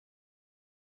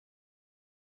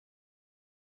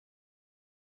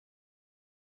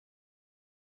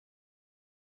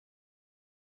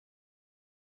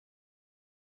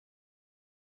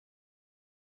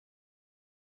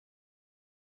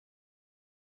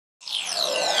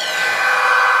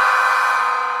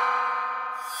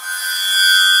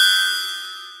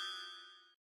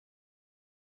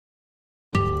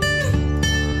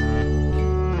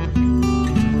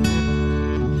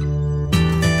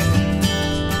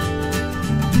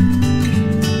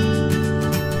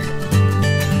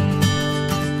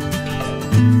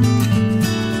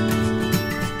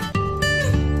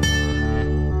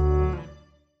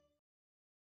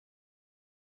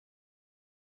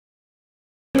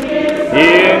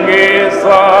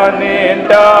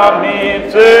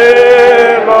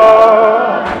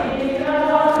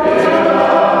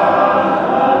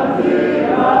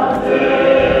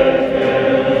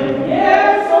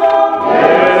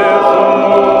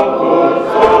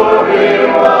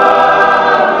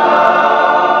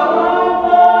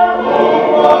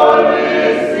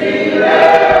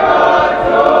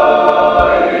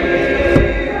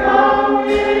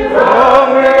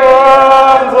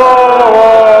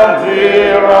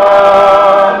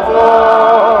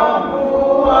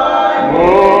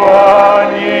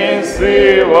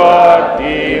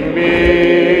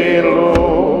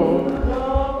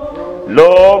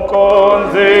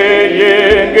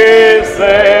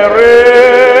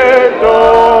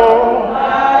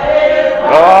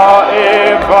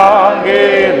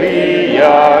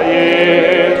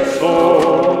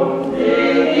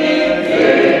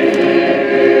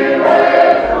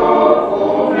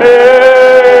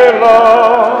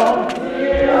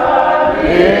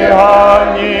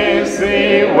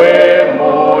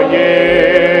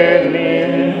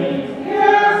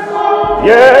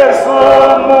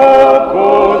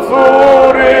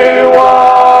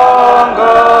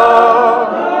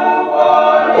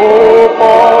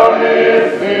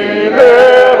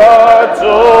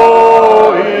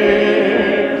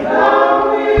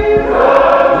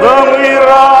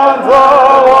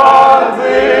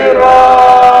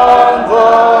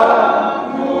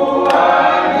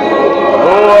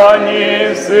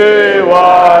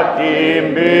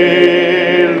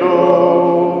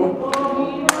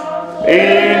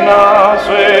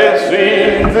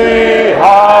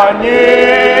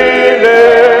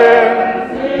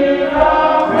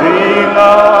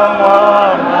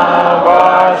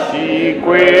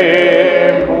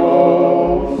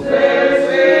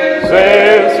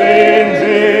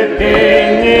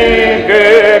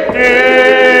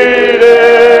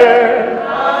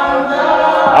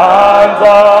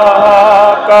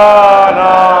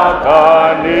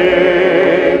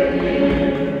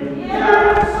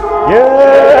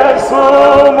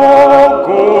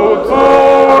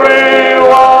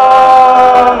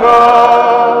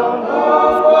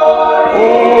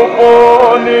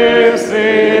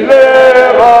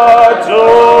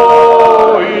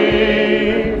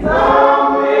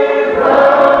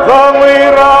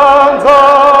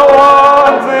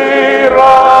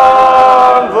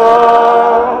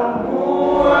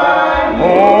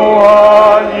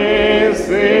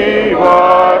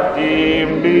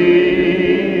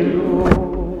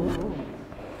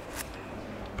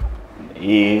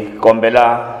kombela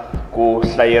ku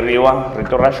hlayeriwa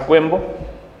rito ra Xikwembu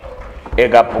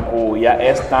eka buku ya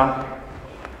Esther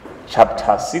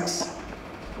chapter 6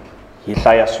 hi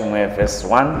hlaya swin'we verse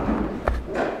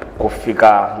 1 ku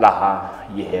fika laha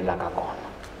yi helaka kona.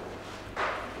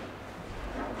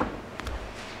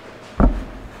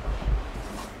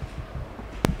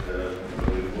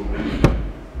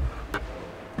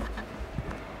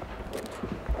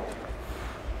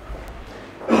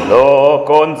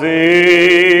 Loko ndzi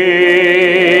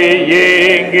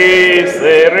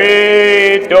yingise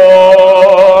rito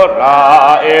ra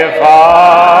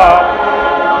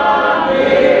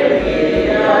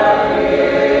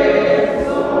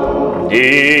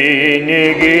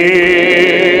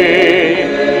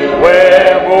ndinikiwe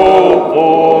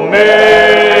kuvumela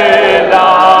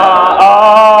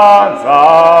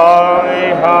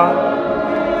anzaiha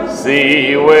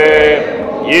siwe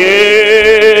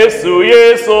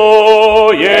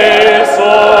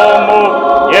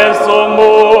Yesu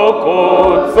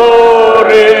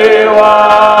mukutsuri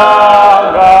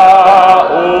wanga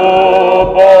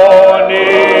uboni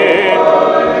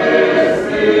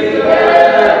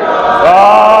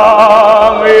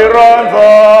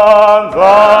zangwiranza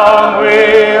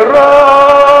wanzira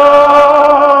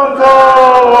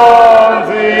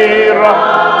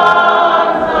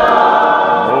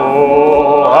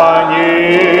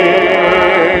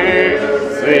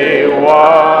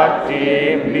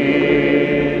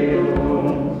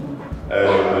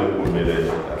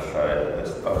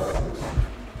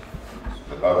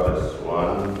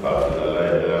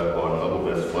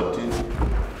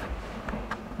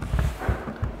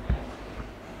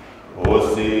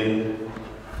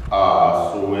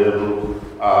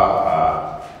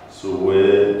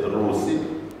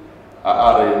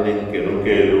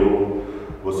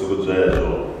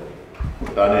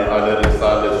Tani alerisa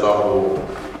leswaku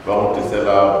va n'wi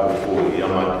tisela buku ya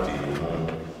matimu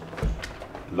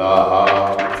laha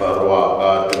tsariwaka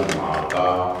timhaka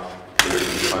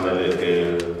leti faneleke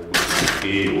ku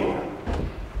tikiwa.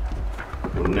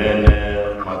 Kunene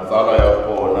matsalwa ya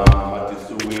kona ma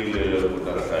tisiwile ku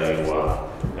ta hlayiwa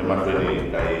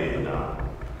emahlweni ka yena.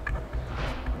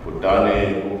 Kutani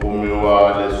ku kumiwa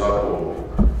leswaku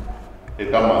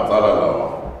eka matsalwa lawa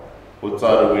ku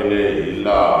tsariwile hi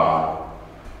laha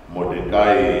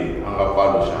Mordekai a nga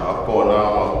paluxa ha kona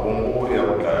makungu ya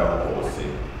ku dlaya hosi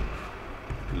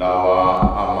lawa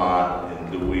a ma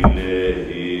endliwile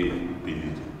hi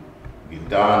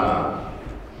Bigitana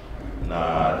na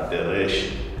Teresh.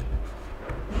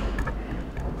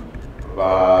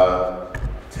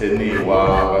 Vatsheniwa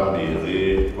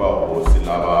vambirhi va hosi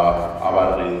lava a va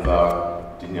rindza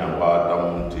tinyangwa ta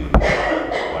muti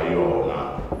wa yona.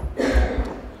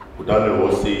 Kutani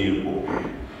hosi yi ku,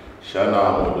 xana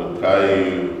Mordekai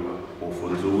u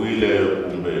fundziwile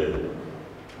kumbe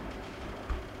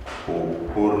ku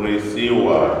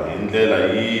kurisiwa hi ndlela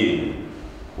yihi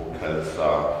ku khensa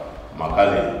mhaka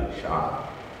leyi xana?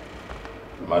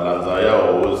 Malandza ya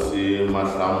hosi ma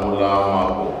hlamula ma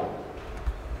ku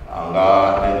a nga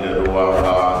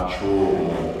endleriwanga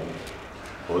nchumu.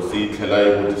 Hosi yi tlhela yi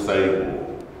vutisa yi ku,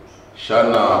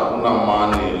 xana ku na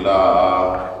mani laha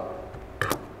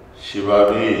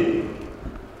xivavini?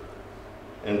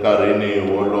 Enkarhini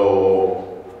wolowo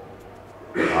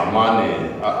Hamani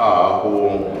a ha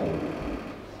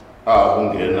ku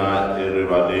nghena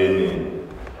erivaleni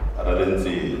ra le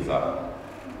ndzindza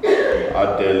a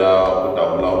tela ku ta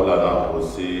vulavula na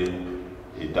hosi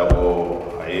hi ta ku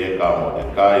hayeka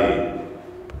Mordekai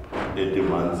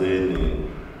etimhandzeni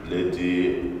leti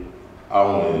a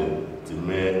n'wi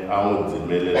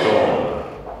dzimele tona.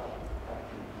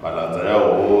 Malandza ya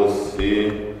hosi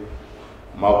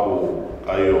ma ku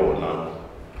ka yona,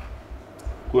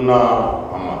 ku na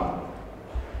Hamani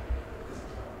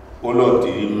u lo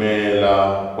tiyimela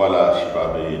kwala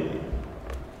xivaveni.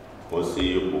 Hosi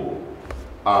yi ku,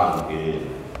 a nghena.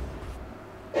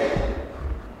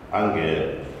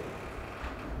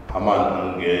 Hamani a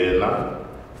nghena,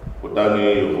 kutani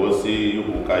hosi yi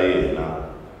ku ka yena,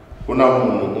 ku na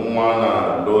munhu un'wana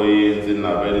loyi ndzi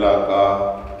navelaka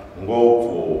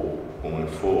ngopfu ku n'wi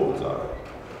fundza.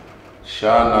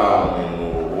 Xana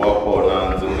munhu wa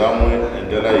kona ndzi nga n'wi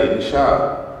endlela yini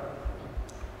xana?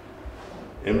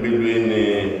 Embilwini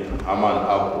Hamani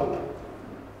a ku,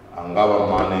 a nga va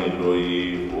mani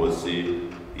loyi hosi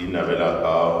yi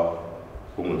navelaka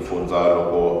ku n'wi fundza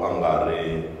loko a nga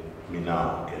ri mina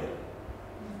ke?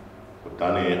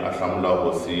 Kutani a hlamula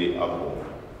hosi a ku,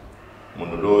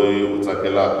 munhu loyi u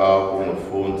tsakelaka ku n'wi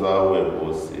fundza we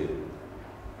hosi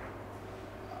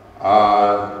a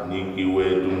nyikiwe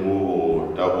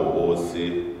tinguvu ta vuhosi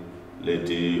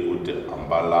leti u ti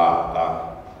ambalaka,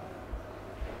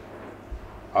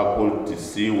 a ku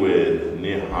tisiwe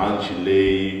ni hanci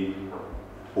leyi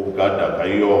u gadaka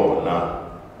yona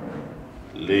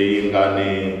leyi nga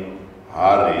ni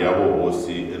hari ya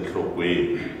vuhosi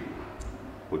enhlokweni.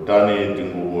 Kutani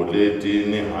tinguvu leti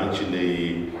ni hanci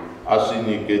leyi a swi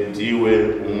nyiketiwe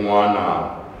un'wana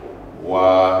wa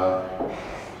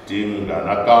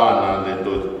tinghanakana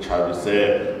leto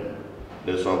chaviseka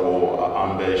leswaku a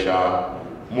ambexa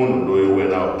munhu loyi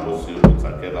wena hosi u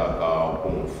tsakelaka ku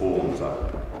n'wi fundza.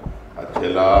 A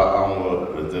tlhela a n'wi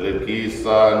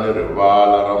rhendzelekisa ni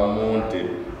rivala ra muti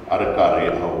a ri karhi a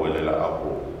huwelela a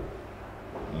ku,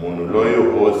 munhu loyi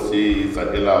hosi yi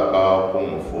tsakelaka ku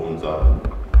n'wi fundza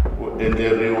u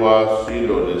endleriwa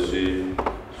swilo leswi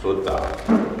swo tala.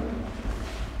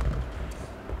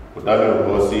 Kutani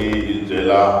hosi yi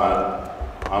byela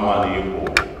Hamani yi ku,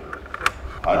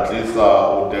 hatlisa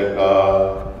u teka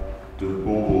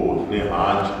tinguvu ni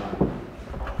hanci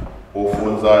u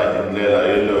fundza hi ndlela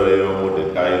yeleyo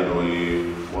Mordekai loyi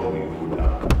wa Muyuda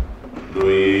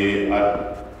loyi a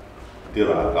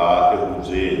tirhaka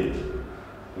ehubyeni.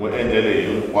 N'wi endlele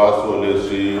hinkwaswo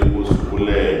leswi u swi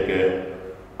vuleke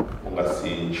u nga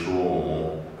siyi nchumu.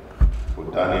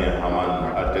 Kutani Hamani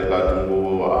a teka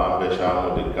tinguvu a ambexa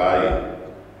Mordekai,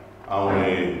 a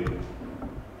n'wi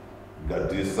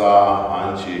gadisa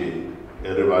hanci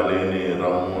erivaleni ra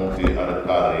muti a ri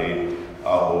karhi a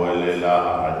huwelela a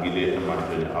hakile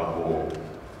emahlweni a ku,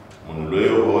 munhu loyi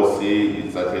hosi yi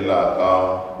tsakelaka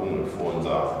ku n'wi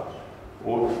fundza u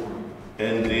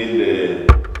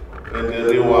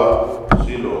endleriwa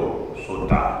swilo swo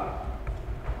tala.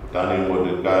 Kutani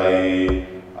Mordekai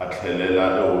a tlhelela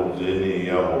ehubyeni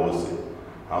ya hosi.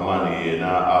 Hamani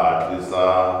yena a hatlisa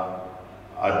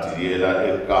a tiyela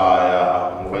ekaya a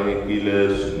khunguvanyekile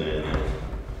swinene,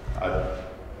 a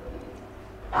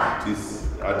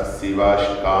tisiva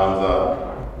xikandza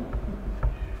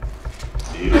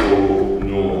hi ku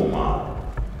nyuma.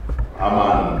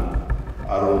 Hamani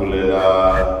a rungulela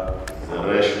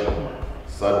Zeresha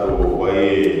nsati wa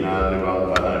yena ni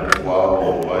vanghana hinkwavo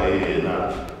va yena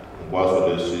hinkwaswo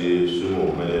leswi swi n'wi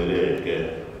humeleleke.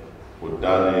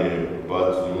 Kutani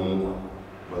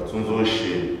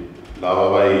vatsundzuxi lava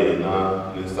va yena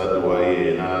ni nsati wa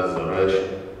yena Zeresh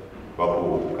va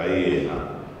ku ka yena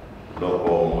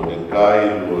loko Mordekai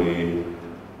loyi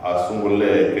a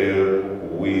sunguleke ku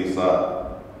wisa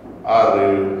a ri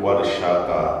wa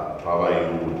rixaka ra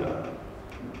Vayuda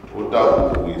u ta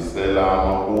ku wisela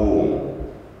makumu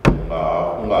u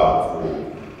nga pfuki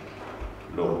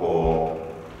loko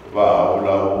va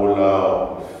vulavula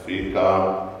ku fika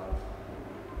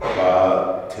va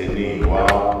theniwa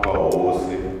va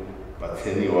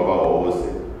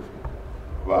hosi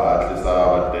va hatlisa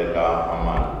va teka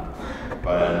Hamani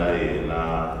va ya na yena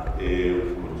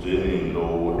ekubyeni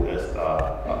lowu Esther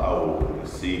a wu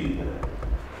risile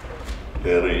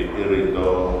leri I rito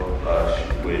ra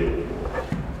Xikwembu.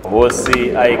 Hosi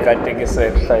a yi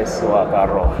katekise ku hlayisiwa ka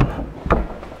rona.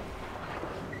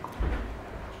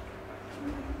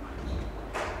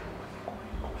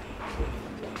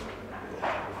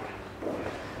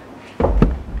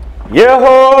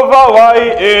 Yehova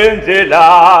wayendlela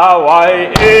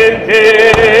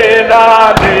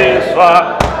leswa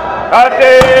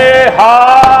kade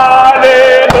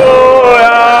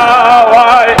haleluya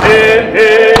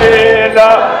wayendlela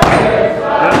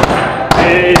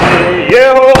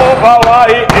Yehova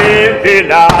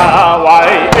wayendlela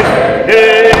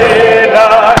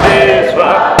leswa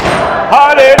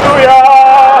haleluya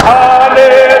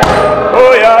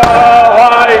haleluya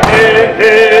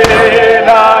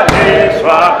wayendlela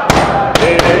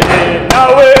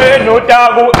nawe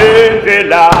utaku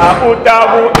endlela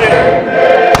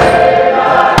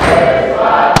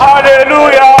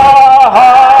haleluya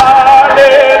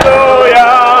haleluya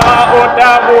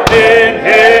utaku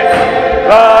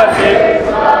endlela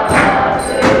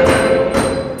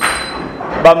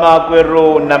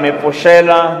bamakweru na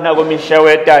mipfuxela na ku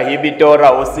mixeweta hi vito ra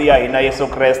hosi ya hina Yesu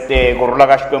Kreste kurhula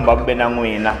ka Xikwembu ku be na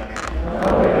n'wina.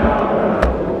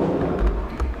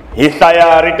 Hi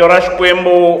hlaya rito ra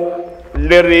Xikwembu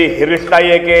leri hi ri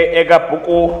hlayeke eka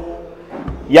buku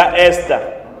ya Esther.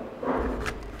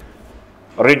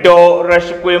 Rito ra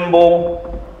Xikwembu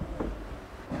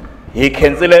hi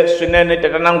khensile swinene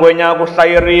tatana ngwenya ku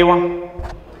hlayeriwa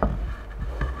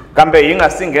kambe hi nga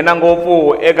si nghena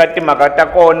ngopfu eka timhaka ta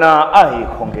kona a hi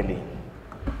khongeleni.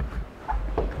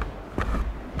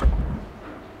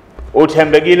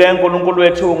 Uthembekile Nkulunkulu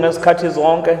wethu ngesikhathi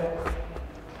zonke.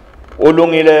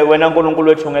 Ulungile wena Nkulunkulu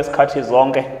wethu ngesikhathi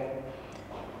zonke.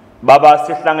 Baba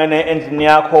sihlangene endlini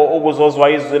yakho ukuzozwa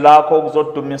izwi lakho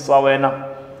ukuzodumisa wena.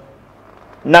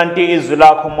 Nanti izwi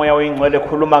lakho moya oyingcwele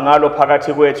khuluma ngalo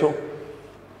phakathi kwethu.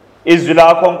 Izwi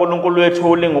lakho Nkulunkulu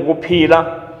wethu lingukuphila.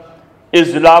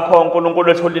 Izwi lakho Nkulunkulu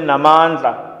wethu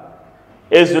linamandla.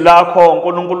 Izwi lakho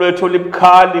Nkulunkulu wethu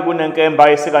libukhali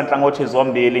kunenkemba esikanhlangothi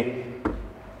zombili.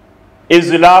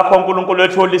 Izwi lakho Nkulunkulu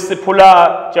wethu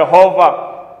lisiphula Jehova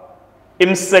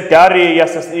imsedari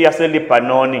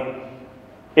yaseLibanoni.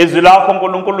 Izwi lakho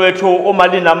Nkulunkulu wethu uma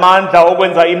linamandla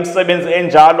okwenza imisebenzi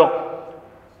enjalo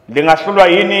lingahlulwa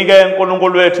yini ke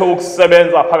Nkulunkulu wethu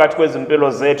ukusebenza phakathi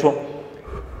kwezimpilo zethu?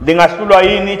 Lingahlulwa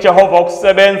yini Jehova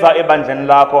ukusebenza ebandleni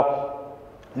lakho?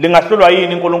 Lingahlulwa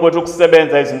yini Nkulunkulu wethu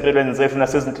ukusebenza ezimpilweni zethu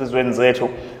nasezinhlizweni zethu?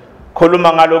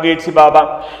 Khuluma ngalo kithi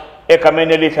Baba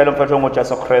egameni elihle lomfowethu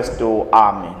ngoJesu Kristu.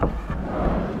 Amen.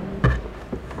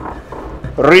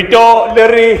 Rito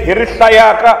leri hi ri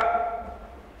hlayaka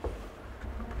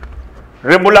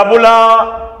ri vulavula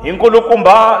hi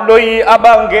nkulukumba loyi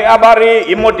a ri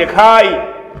hi Mordekai.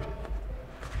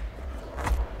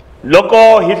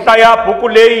 Loko hi hlaya buku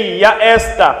leyi ya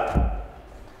Esther,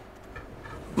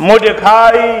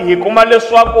 Mordekai hi kuma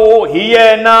leswaku hi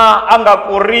yena a nga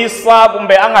kurisa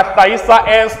kumbe a nga hlayisa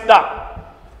Esther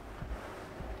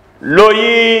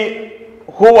loyi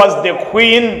who was the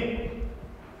queen,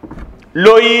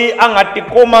 loyi a nga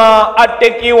tikuma a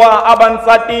tekiwa a va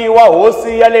nsati wa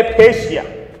hosi ya le Persia.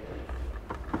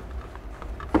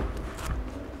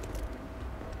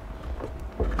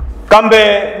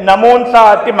 Kambe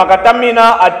namuntlha timhaka ta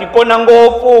mina a ti kona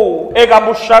ngopfu eka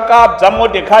vuxaka bya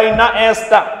Mordekai na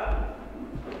Esther.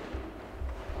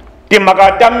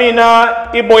 Timhaka ta mina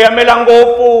ti boyamela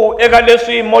ngopfu eka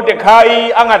leswi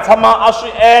Mordekai a nga tshama a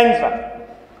swi endla,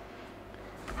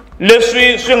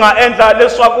 leswi swi nga endla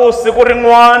leswaku siku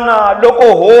rin'wana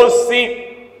loko hosi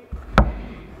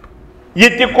yi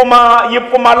tikuma yi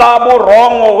pfumala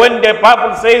vurhongo, when the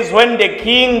Bible says when the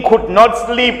king could not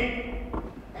sleep,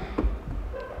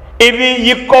 ivi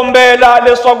yi kombela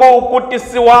leswaku ku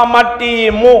tisiwa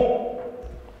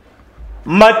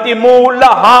matimu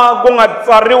laha ku nga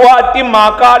tsariwa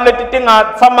timhaka leti ti nga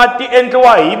tshama ti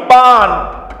endliwa hi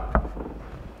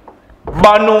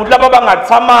vanhu lava va nga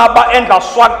tshama va endla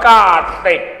swa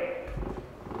kahle.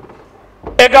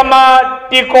 eka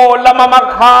matiko lama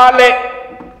makhale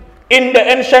in the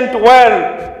ancient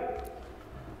world,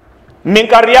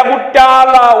 minkarhi ya ku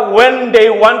tala when they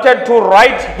wanted to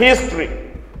write history,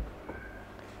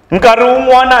 nkarhi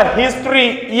wun'wana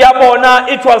history ya vona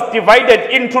it was divided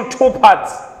into two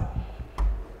parts.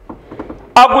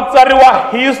 A ku tsariwa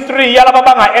history ya lava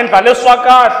va nga endla leswa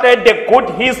kahle, the good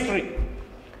history,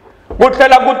 ku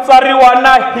tlhela ku tsariwa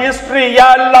na history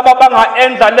ya lava va nga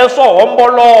endla leswo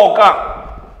homboloka,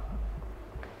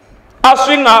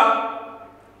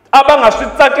 a va nga swi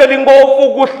tsakeli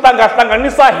ngopfu ku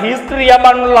hlangahlanganisa history ya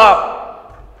vanhu lava,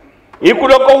 hi ku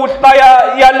loko u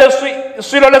hlaya ya leswi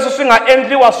swilo leswi swi nga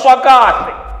endliwa swa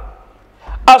kahle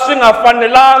a swi nga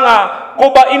fanelanga ku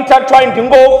va intertwined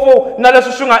ngopfu na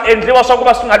leswi swi nga endliwa swa ku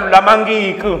va swi nga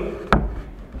lulamangiki.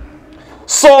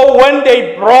 So when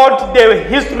they brought the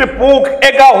history book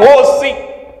eka hosi,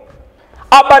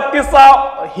 a va tisa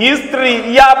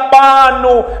history ya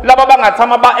vanhu lava va nga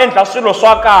tshama va endla swilo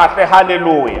swa kahle.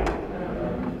 Haleluya.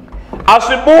 A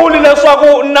swi vuli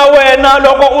leswaku na wena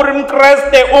loko u ri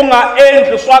Mkreste u nga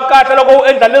endli swa kahle, loko u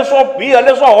endla leswo biha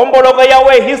leswo homboloka ya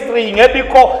we history yi nge vi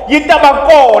kona, yi ta va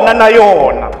kona na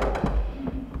yona.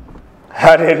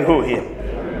 Haleluya.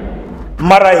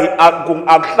 Mara a ku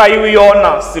hlayiwi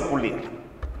yona siku leri.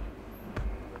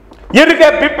 Yi ri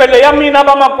ke Bibele ya mina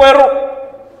vamakwerhu,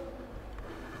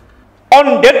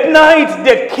 on that night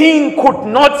the king could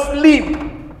not sleep.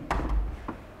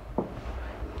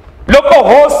 Loko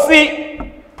hosi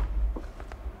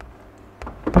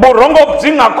burhongo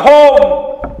byi nga khomi,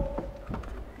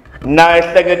 na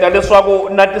ehleketa leswaku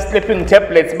na ti-sleeping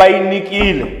tablets va yi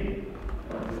nikile,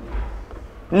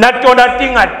 na tona ti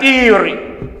nga tirhi,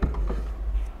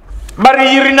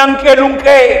 mari yi ri na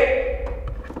nkelunkelu,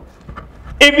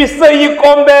 ivi se yi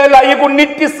kombela yi ku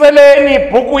ni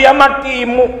tiseleni buku ya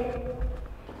matimu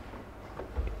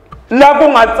la ku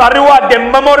nga tsariwa the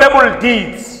memorable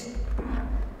deeds.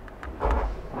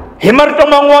 Hi marito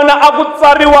man'wana a ku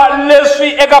tsariwa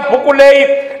leswi eka buku leyi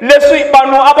leswi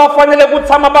vanhu a va fanele ku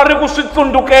tshama va ri ku swi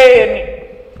tsundzukeni.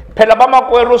 Phela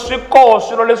vamakwerhu swi koho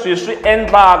swilo leswi hi swi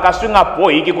endlaka swi nga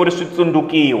bohiki ku ri swi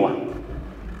tsundzukiwa.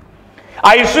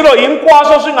 A hi swilo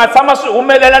hinkwaswo swi nga tshama swi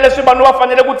humelela leswi vanhu va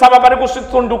fanele ku tshama va ri ku swi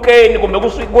tsundzukeni kumbe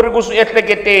ku ri ku swi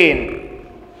ehleketeni.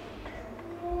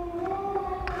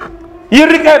 Yi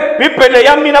ri ke Bibele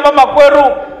ya mina vamakwerhu,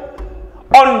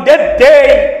 on that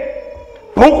day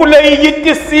buku leyi yi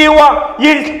tisiwa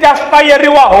yi ta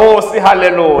hlayeriwa hosi.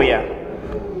 Haleluya.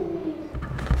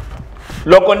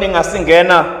 Loko ni nga si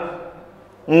nghena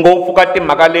ngopfu ka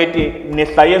timhaka leti, ni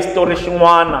hlaye story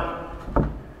xin'wana.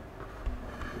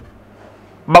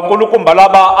 Vakulukumba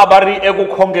lava a va ri eku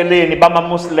khongeleni va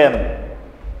ma-Muslim,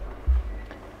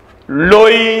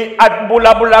 loyi a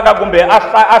vulavulaka kumbe a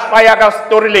hlayaka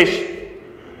story lexi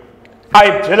a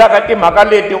hi byelaka timhaka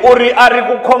leti u ri a ri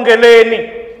ku khongeleni.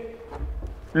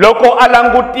 Loko a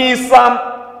langutisa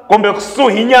kumbe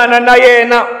kusuhinyana na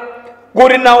yena ku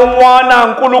ri na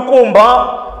un'wana nkulukumba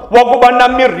wa ku va na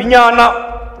mirhinyana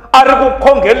a ri ku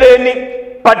khongeleni,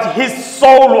 but his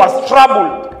soul was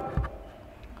troubled.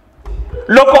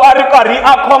 Loko a ri karhi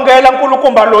a khongela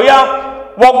nkulukumba loya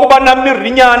wa ku va na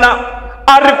mirhinyana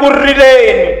a ri ku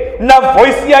rileni, na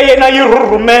voice ya yena yi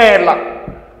rhurhumela,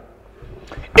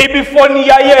 ivi foni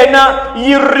ya yena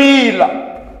yi rila.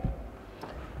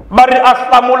 Mari a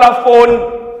hlamula foni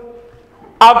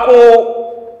a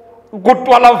ku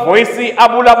twala voice a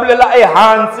vulavulela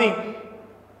ehansi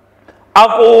a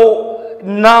ku,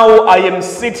 now I am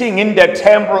sitting in the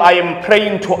temple, I am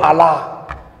praying to Allah,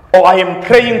 or I am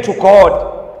praying to God,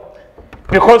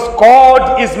 because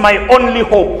God is my only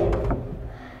hope.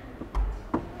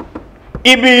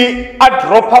 Ivi a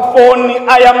dropa foni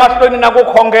a ya mahlweni na ku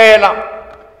khongela.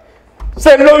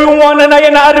 Se loyi un'wana na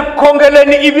yena a ri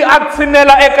khongeleni, ivi a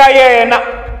tshinela eka yena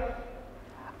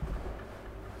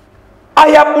a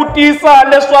ya vutisa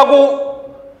leswaku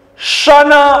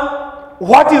xana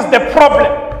what is the problem.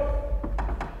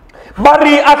 Va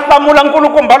ri a hlamula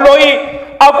nkulukumba loyi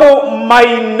a ku,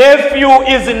 my nephew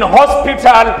is in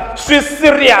hospital, swi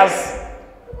serious.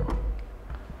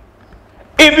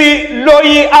 Ivi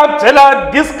loyi a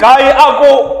byela this guy a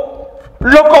ku,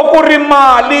 loko ku ri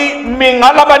mali mi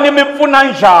nga lava ni mi pfuna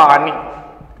njhani.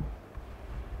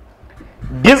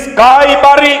 This guy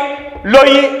va ri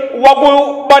loyi wa ku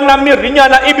va na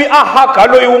mirhinyana ivi a haga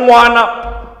loyi un'wana,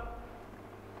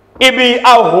 ivi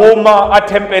a huma a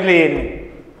tempeleni.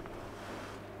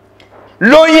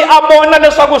 Loyi a vona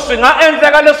leswaku swi nga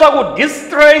endleka leswaku this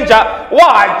stranger wa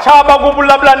ha chava ku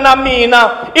vulavula na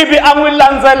mina, ivi a n'wi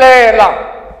landzelela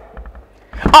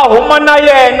a huma na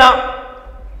yena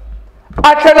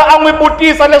a tlhela a n'wi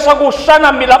vutisa leswaku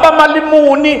xana mi lava mali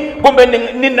muni kumbe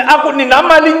ni na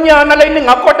mali nyana leyi ni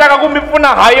nga kotaka ku mi pfuna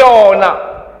ha yona.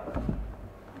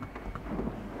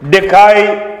 The guy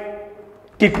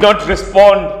did not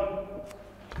respond.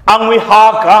 A n'wi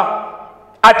haga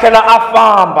a tlhela a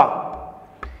famba.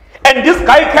 And this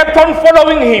guy kept on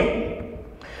following him.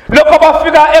 Loko va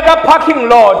fika eka parking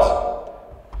lot,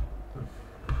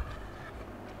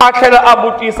 a tlhela a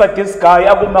vutisa this guy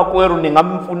a ku makwerhu ni nga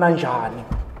mi pfuna njhani.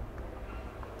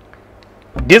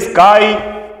 This guy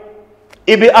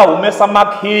ivi a humesa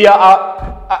makhiya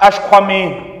a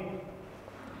xikhwameni.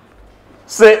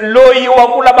 Se loyi wa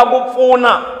ku lava ku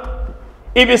pfuna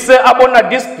ivi se a vona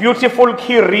this beautiful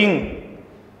key ring.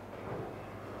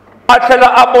 A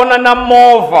tlhela a vona na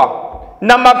movha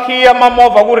na makhiya ma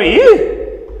movha ku ri hi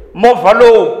movha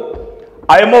lowu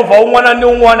a hi movha wun'wana ni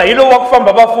wun'wana hi lowu wa ku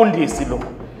famba vafundhisi lowu.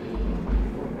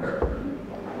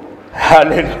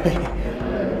 Hallelujah.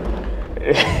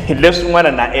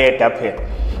 Leswin'wana na eta phela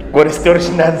ku ri xitori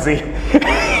xi nandzika.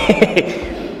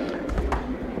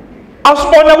 A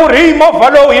swi vona ku ri hi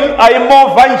movha lowu a hi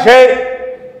movha njhe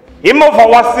hi movha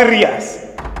wa serious.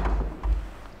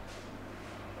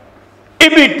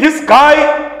 Ivi this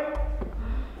guy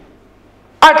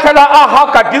a tlhela a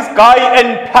hug this guy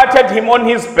and patted him on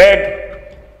his back,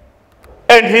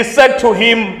 and he said to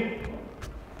him,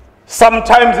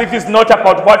 sometimes it is not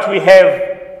about what we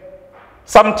have,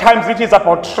 sometimes it is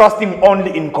about trusting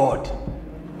only in God.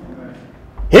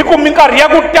 Hi ku minkarhi ya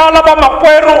ku tala va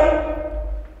makwerhu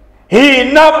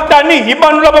hina tanihi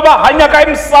vanhu lava va hanyaka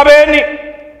emisaveni,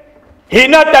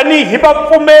 hina tanihi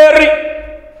vapfumeri,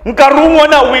 nkarhi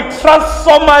wun'wana we trust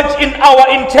so much in our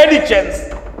intelligence.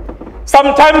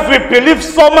 Sometimes we believe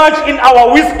so much in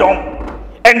our wisdom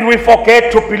and we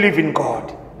forget to believe in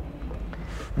God.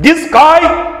 This guy,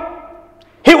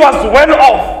 he was well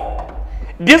off.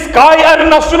 This guy a ri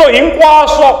na swilo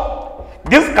hinkwaswo.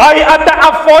 This guy a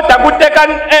ta afforda ku teka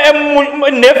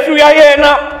nephew ya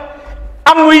yena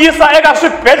a n'wi yisa eka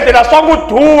swibedhlele swa ku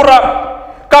durha,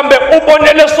 kambe u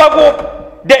vone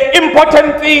leswaku the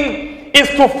important thing is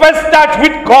to first start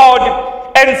with God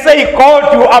and say,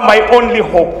 God, you are my only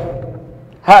hope.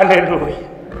 Hallelujah.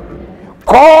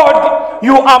 God,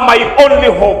 you are my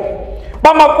only hope.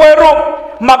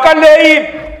 Bamakwerhu, mhaka leyi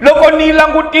loko ni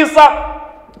langutisa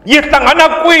yi hlangana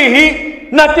kwihi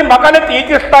na timhaka leti hi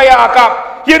ti hlayaka,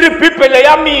 yi ri bibele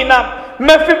ya mina.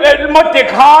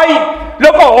 Mordecai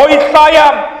loko ho yi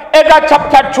hlaya eka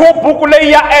chapter 2 buku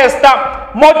leyi ya Esther,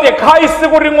 Mordecai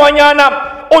siku rin'wanyana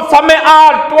u tshame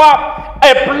a twa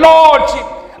a plot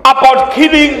about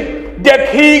killing the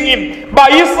king.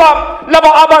 Bayisa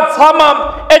lava a va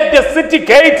tshama at the city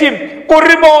gate ku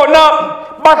ri vona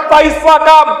va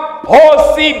hlayisaka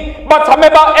hosi, va tshame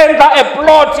va endla a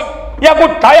plot ya ku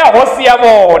dlaya hosi ya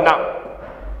vona.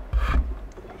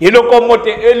 Hi loko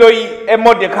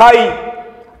Mordecai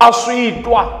a swi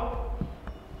twa,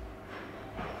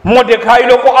 Mordecai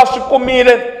loko a swi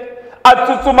kumile a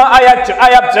tsutsuma a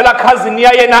ya byela cousin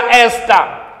ya yena Esther,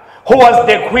 who was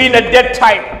the queen at that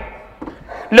time,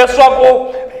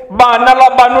 leswaku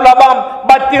vanhu lava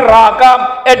va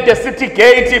tirhaka at the city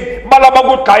gate va lava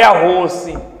ku dlaya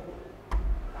hosi.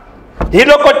 Hi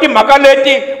loko timhaka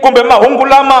leti kumbe mahungu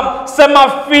lama se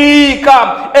ma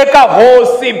fika eka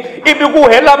hosi, ivi ku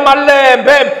hela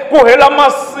malembe, ku hela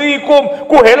masiku,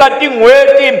 ku hela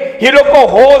tin'hweti, hi loko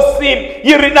hosi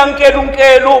yi ri na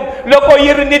nkelunkelu, loko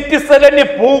yi ri ni tisele ni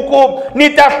buku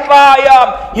ni ta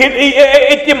hlaya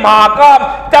hi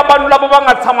timhaka ta vanhu lava va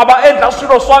nga tshama va endla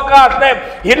swilo swa kahle,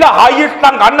 hi laha yi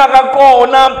hlanganaka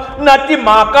kona na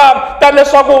timhaka ta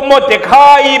leswaku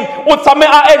Mordecai u tshame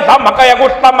a endla mhaka ya ku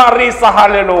hlamarisa.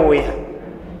 Hallelujah.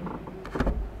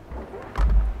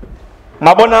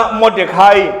 Mabona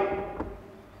Mordecai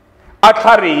a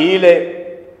tlharihile,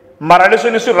 mara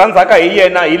leswi ni swi rhandzaka hi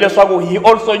yena hi leswaku he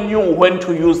also knew when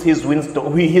to use his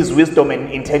wisdom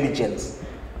and intelligence.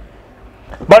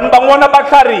 Vanhu van'wana va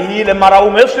tlharihile mara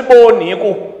u nge swi voni hi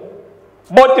ku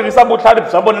vo tirhisa vutlhari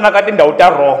bya vona na ka tindhawu ta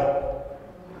wrong.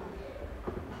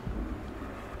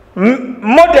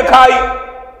 Mordecai,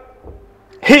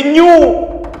 he knew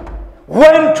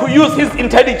when to use his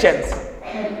intelligence.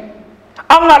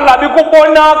 A nga lavi ku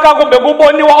vonaka kumbe ku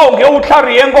voniwa onge u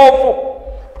tlharihe ngopfu,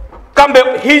 kambe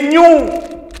he knew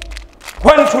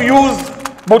when to use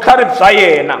vutlhari bya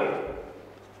yena.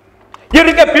 Yi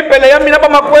ri ke bibele ya mina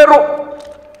vamakwerhu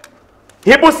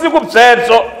hi vusiku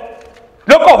byebyo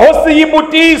loko hosi yi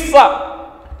vutisa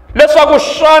leswaku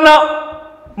xana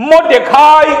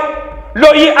Mordecai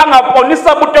loyi a nga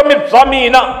ponisa vutomi bya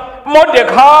mina,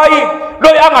 Mordecai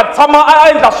loyi a nga tshama a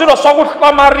endla swilo swa ku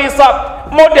hlamarisa,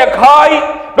 Mordecai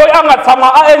loyi a nga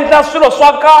tshama a endla swilo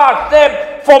swa kahle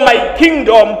for my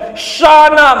kingdom,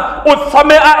 shana u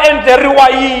tshame a endleriwa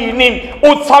yini,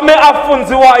 u tshame a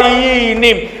fundziwa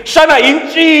yini, shana hi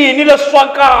ncini leswi swa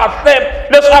kahle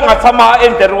leswi a nga tshama a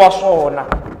endleriwa swona.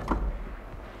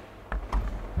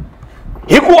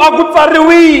 Hi ku a ku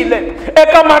tsariwile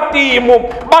eka matimu,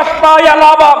 va hlaya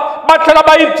lava va tlhela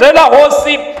va yi byela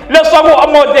hosi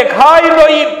leswaku Mordekhai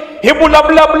loyi hi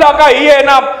vulavulaka hi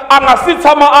yena a nga si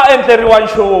tshama a endleriwa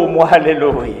nchumu.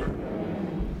 Haleluya.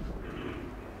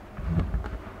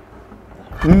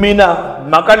 Mina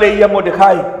mhaka leyi ya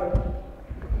Mordekhai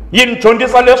yi ni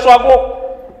dyondzisa leswaku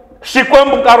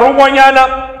Xikwembu nkarhi wun'wanyana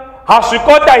ha swi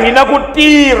kota hina ku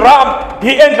tirha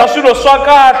hi endla swilo swa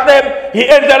kahle, hi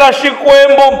endlela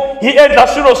Xikwembu, hi endla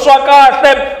swilo swa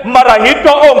kahle, mara hi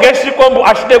twa onge Xikwembu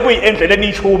a xi le ku hi endleleni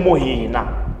nchumu hina.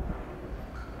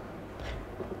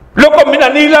 Loko mina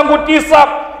ni yi langutisa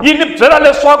yi ni byela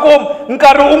leswaku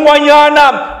nkarhi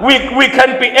wun'wanyana we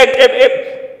can be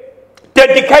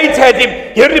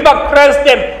dedicated, hi ri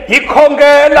vakreste, hi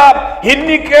khongela, hi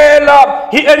nikela,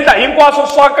 hi endla hinkwaswo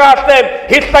swa kahle,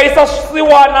 hi hlayisa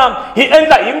swisiwana, hi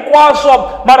endla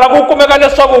hinkwaswo, mara ku kumeka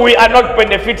leswaku we are not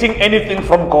benefiting anything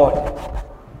from God.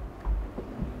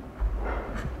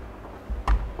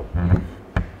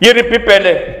 Yi ri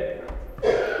Bibele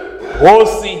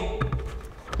hosi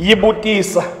yi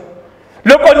vutisa,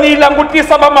 loko ni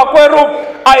langutisa vamakwerhu,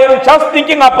 I am just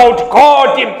thinking about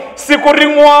God. Siku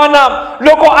rin'wana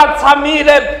loko a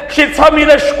tshamile, xi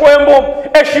tshamile Xikwembu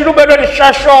exiluvhelweni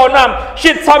xa xona,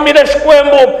 xi tshamile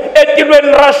Xikwembu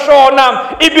etilweni ra xona,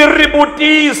 ivi ri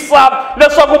vutisa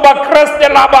leswaku vakreste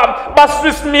lava va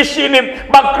Swiss Mission,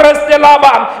 vakreste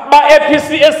lava va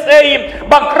EPCSA,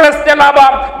 vakreste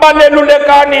lava va le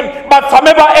Lulekani va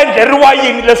tshame va endleriwa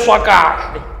yini leswa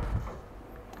kahle.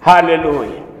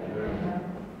 Haleluya.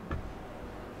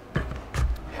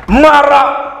 Mara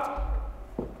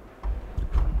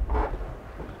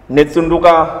ni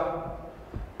tsundzuka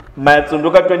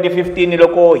 2015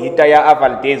 loko hita ya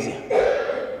Avaldezi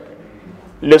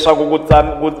leswaku ku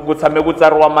tshame ku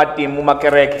tsariwa matimu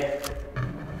makereke.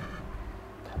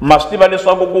 Ma swi tiva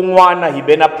leswaku kun'wana hi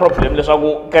ve na problem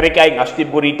leswaku kereke a yi nga swi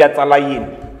tivi ku ri yi ta tsala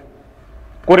yini,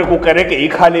 ku ri ku kereke hi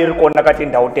khale yi ri kona ka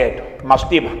tindhawu teto. Ma swi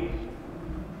tiva,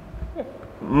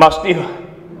 ma swi tiva.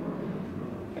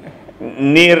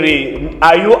 Niri,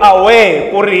 are you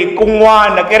aware ku ri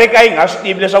kun'wana kereke a yi nga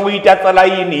swi tivi leswaku yi ta tsala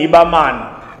yini hi va mani?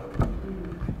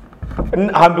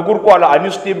 Hambi ku ri kwala a ni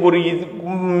swi tivi ku ri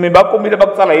mi va kumile va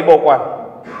ku tsala hi vokwana.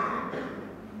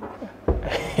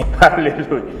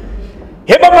 Haleluya.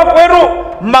 Hi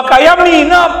vamakwerhu, mhaka ya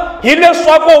mina hi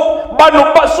leswaku vanhu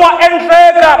swa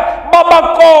endleka va va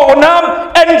kona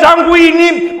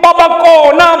endyangwini, va va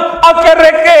kona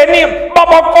akerekeni, va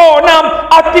va kona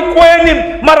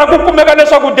atikweni, mara ku kumeka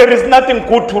leswaku there is nothing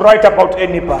good to write about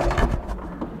anybody.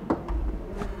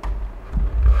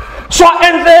 Swa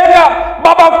endleka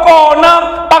va va kona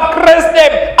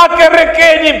vakreste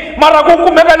akerekeni, mara ku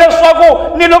kumeka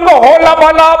leswaku ni loko ho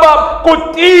lavalava ku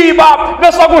tiva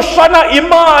leswaku xana i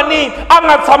mani a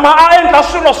nga tshama a endla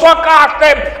swilo swa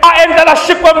kahle, a endlela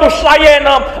Xikwembu xa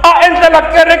yena, a endlela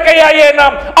kereke ya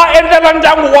yena, a endlela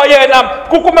ndyangu wa yena,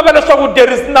 ku kumeka leswaku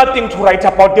there is nothing to write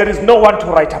about, there is no one to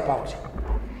write about.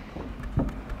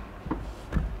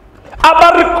 A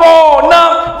va ri kona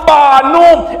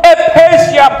vanhu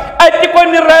ePersia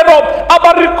etikweni rero, a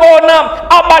va ri kona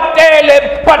a va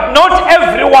tele, but not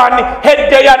everyone had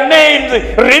their names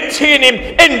written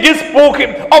in this book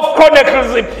of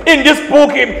chronicles, in this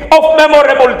book of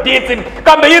memorable deeds.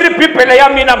 Kambe yi ri Bibele ya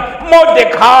mina,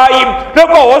 Mordekhai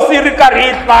loko hosi yi ri karhi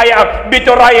yi hlaya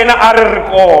vito ra yena a ri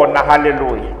kona.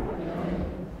 Haleluya.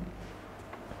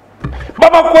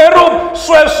 Vamakwerhu,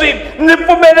 sweswi ni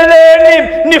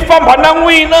pfumeleleni ni famba na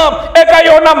n'wina eka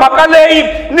yona mhaka leyi,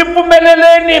 ni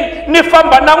pfumeleleni ni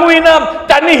famba na n'wina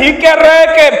tanihi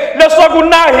kereke leswaku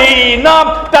na hina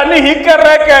tanihi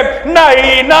kereke, na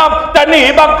hina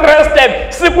tanihi vakreste,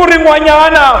 siku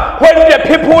rin'wanyana when the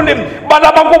people va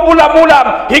lava ku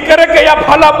vulavula hi kereke ya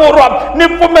Phalaborwa, ni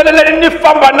pfumeleleni ni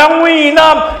famba na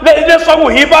n'wina leswaku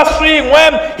hi va swin'we,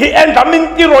 hi endla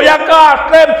mintirho ya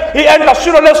kahle, hi endla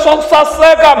swilo leswo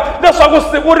saseka, leswaku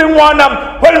siku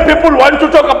rin'wana when people want to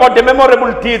talk about the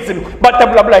memorable deeds va ta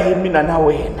vulavula hi mina na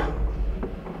wena.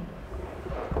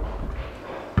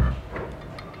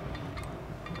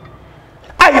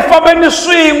 A hi fambeni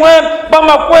swin'we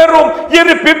Bamakweru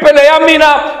yiri Bibele ya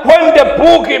mina, when the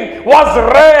book was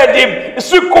read,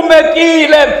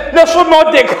 swikumekile leswi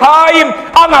Mordecai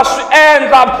anga swi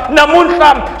endla.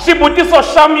 Namuntlha xivutiso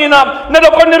xa mina na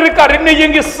loko ni ri karhi ni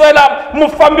yingisela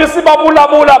mufambisi va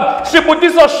vulavula,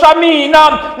 xivutiso xa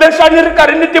mina lexi a ni ri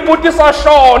karhi ni tivutisa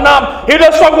xona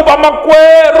hileswaku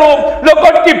vamakwerhu,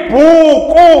 loko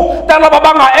tibuku ta lava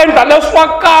va nga endla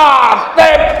leswa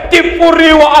kahle ti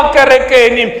pfuriwa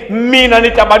akerekeni, mina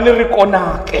ni ta va ni ri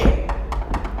kona ke?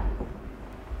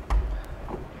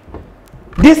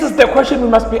 This is the question we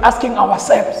must be asking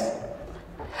ourselves.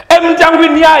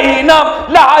 Emindyangwini ya hina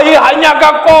laha hi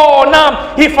hanyaka kona,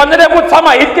 hi fanele ku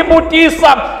tshama hi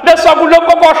tivutisa leswaku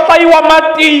loko ko hlayiwa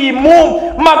matimu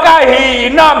ma ka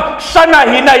hina, xana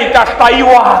hina hi ta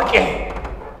hlayiwa ke?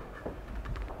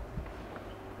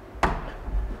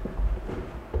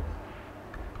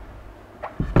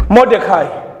 Mordecai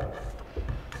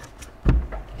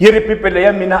yiri Bibele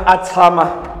ya mina a tshama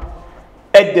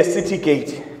at the city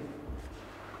gate.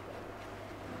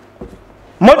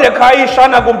 Mordecai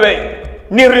xana kumbe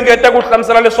ni ringeta ku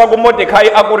hlamusela leswaku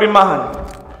Mordecai a ku ri mani?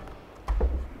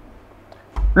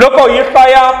 Loko hi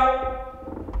hlaya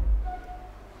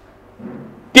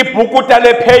tibuku ta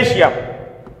le Persia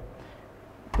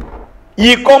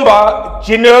yi komba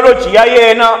genealogy ya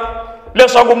yena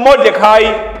leswaku Mordecai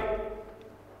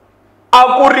a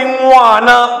ku ri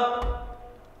n'wana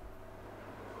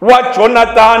wa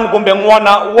Jonathan kumbe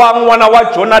n'wana wa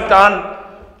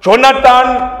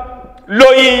Jonathan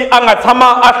loyi a nga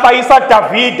tshama a hlayisa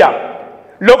Davida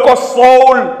loko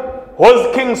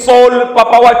King Saul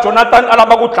papa wa Jonathan a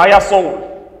lava ku dlaya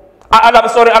a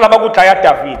lava ku dlaya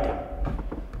Davida.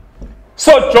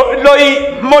 So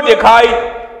loyi Mordecai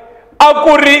a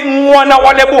ku ri n'wana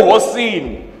wa le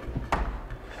vuhosini.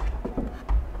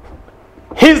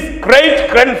 His great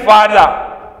grandfather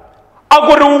a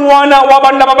ku ri un'wana wa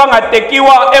vanhu lava va nga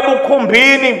tekiwa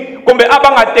evukhumbini kumbe a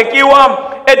va nga tekiwa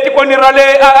etikweni ra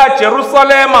le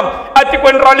Jerusalema,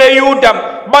 atikweni ra le Yuda,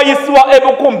 va yisiwa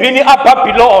evukhumbini a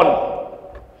Babylon.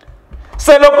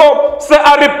 Se loko se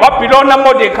a ri Babylon na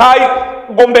Mordecai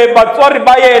kumbe vatswari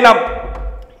va yena,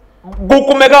 ku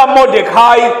kumeka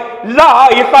Mordecai laha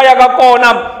hi hlayaka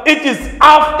kona, it is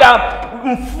after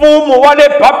mfumo wa le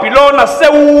Babylon se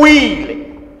wile,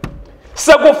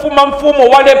 se ku fuma mfumo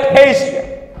wa le Persia.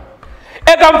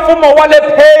 Eka mfumo wa le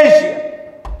Persia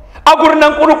a ku ri na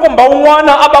nkulukumba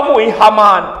wun'wana a va ku hi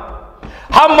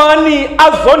Hamani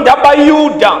a zonda va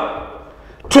Yuda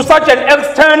to such an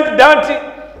extent that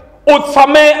u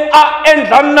tshame a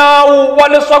endla nawu wa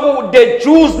leswaku the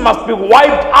Jews must be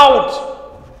wiped out.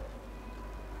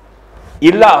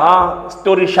 Hi laha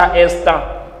story xa Esther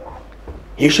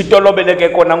hi xi toloveleke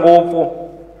kona ngopfu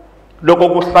loko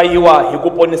ku hlayiwa hi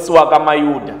ku ponisiwa ka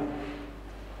Mayuda.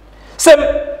 Se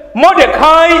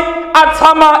Mordecai a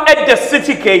tshama at the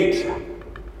city gate.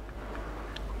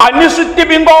 A ni swi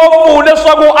tivi ngopfu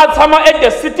leswaku a tshama at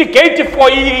the city gate for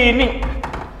yini,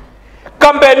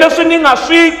 kambe leswi ni nga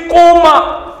swi kuma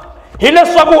hi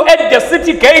leswaku at the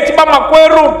city gate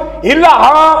vamakwerhu hi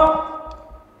laha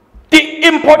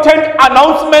ti-important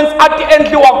announcements a ti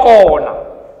endliwa kona.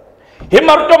 Hi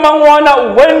marito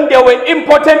man'wana, when there were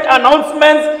important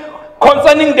announcements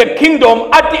concerning the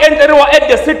kingdom a ti endleriwa at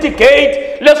the city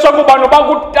gate leswaku vanhu va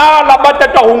ku tala va ta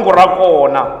twa hungu ra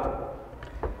kona.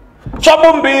 Swa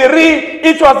vumbirhi,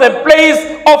 it was a place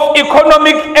of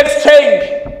economic exchange.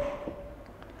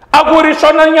 A ku ri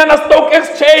xona nyana stock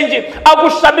exchange, a ku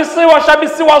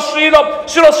xavisiwa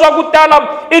swilo swa ku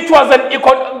tala. It was a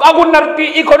ku na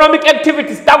economic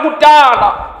activities ta ku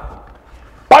tala.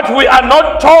 But we are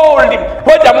not told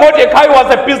whether Mordecai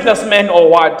was a businessman or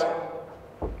what.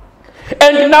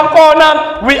 And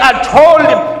nakona we are told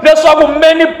that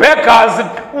many beggars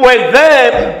were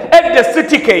there at the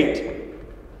city gate.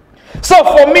 So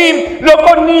for me,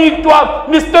 loko nitwa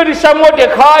ni story xa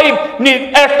Mordecai,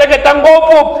 ni ehleketa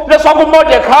ngopfu leswaku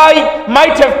Mordecai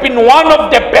might have been one of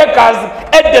the beggars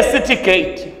at the city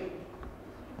gate.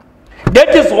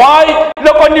 That is why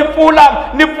loko ni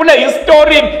pfula his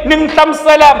story, ni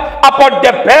hlamusela about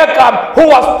the beggar who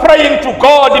was praying to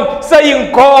God,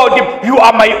 saying, God, you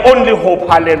are my only hope.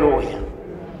 Hallelujah.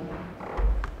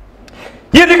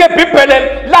 Yirike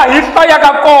Bibele la hi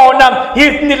hlayaka kona,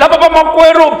 ni lava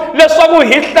vamakwerhu leswaku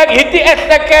hi ti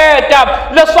ehleketa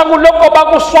leswaku loko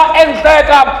va ku swa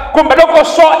endleka kumbe loko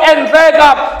swo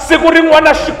endleka siku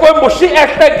rin'wana Xikwembu xi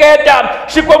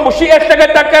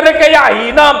ehleketa kereke ya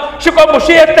hina, Xikwembu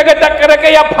xi ehleketa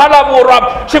kereke ya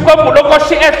Phalaborwa, Xikwembu loko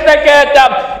xi ehleketa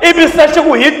ivi se xi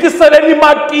ku hi tiseleni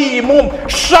matimu,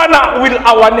 xana will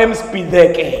our names be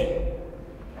there ke?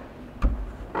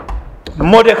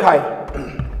 Mordecai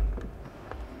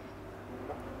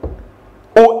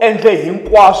u endle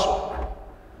hinkwaswo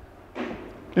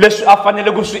leswi a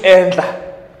fanele ku swi endla.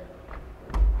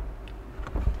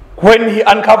 When he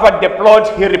uncovered the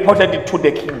plot, he reported it to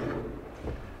the king.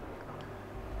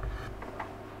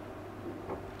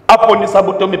 A ponisa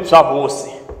vutomi bya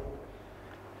hosi.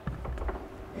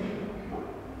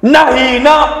 Na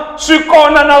hina swi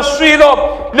kona na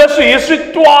swilo leswi hi swi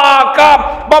twaka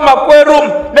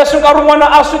vamakwerhu, leswi nkarhi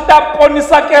wun'wana a swi ta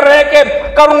ponisa kereke,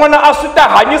 nkarhi wun'wana a swi ta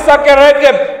hanyisa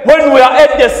kereke. When we are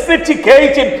at the city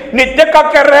gate, ni teka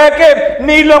kereke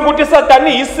ni yi langutisa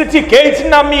tanihi city gate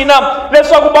na mina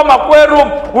leswaku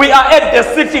vamakwerhu we are at the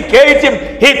city gate,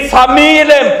 hi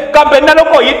tshamile. Kambe na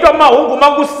loko hi twa mahungu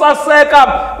ma ku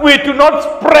saseka, we do not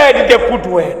spread the good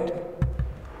word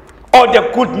or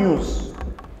the good news.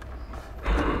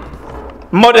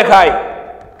 Mordecai,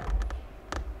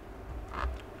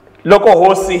 loko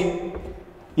hosi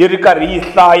yi ri karhi yi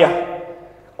hlaya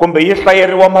kumbe yi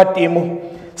hlayeriwa matimu,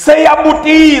 se ya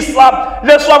vutisa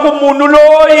leswaku munhu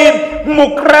loyi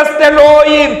mukreste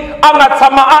loyi a nga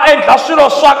tshama a endla swilo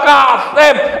swa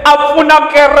kahle, a pfuna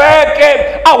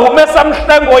kereke, a humesa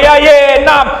mihlengo ya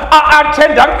yena, a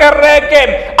attenda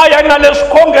kereke, a ya na le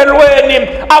swikhongelweni,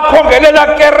 a khongelela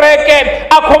kereke,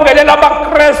 a khongelela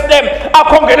vakreste, a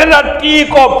khongelela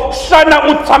tiko, xana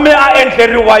u tshame a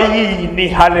endleriwa yini?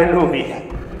 Haleluya.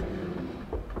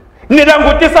 Ni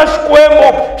langutisa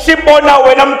Xikwembu xi vona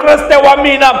wena mukreste wa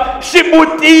mina, xi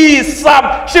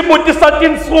vutisa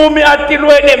tintsumi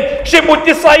atilweni, xi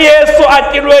vutisa Yesu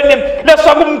atilweni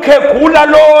leswaku mukhegula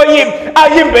loyi a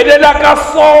yimbelelaka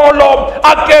solo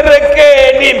a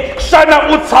kerekeni,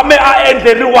 xana u tshame a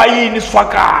endleriwa yini swa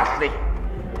kahle?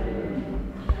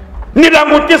 Ni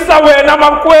langutisa wena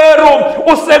makwerhu,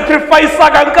 u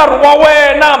sacrifice-aka nkarhi wa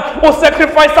wena, u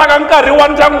sacrifice-aka nkarhi wa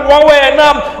ndyangu wa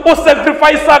wena, u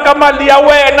sacrifice-aka mali ya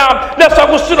wena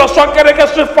leswaku swilo swa kereke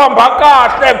swi famba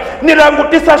kahle. Ni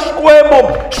langutisa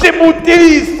Xikwembu xi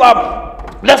vutisa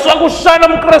leswaku xana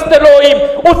mukreste loyi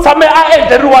u tshame a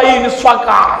endleriwa yini swa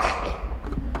kahle?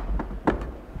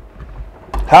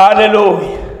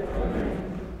 Haleluya.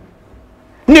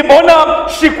 Ni vona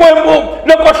Xikwembu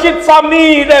loko xi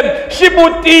tshamile xi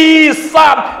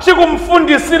vutisa, xi ku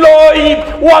mfundhisi loyi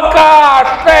wa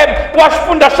kahle wa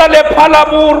xifundza xa le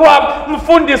Phalaborwa,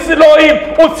 mfundhisi loyi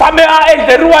u tshame a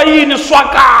endleriwa yini swa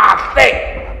kahle?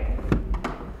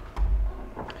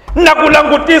 Na ku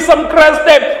langutisa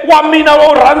mukreste wa mina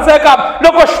wo rhandzeka,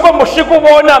 loko Xikwembu xi ku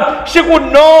vona xi ku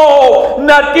no,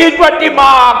 na titwa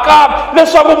timhaka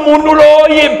leswaku munhu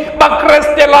loyi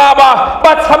vakreste lava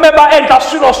va tshame va endla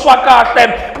swilo swa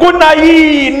kahle, ku na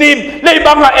yini leyi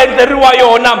va nga endleriwa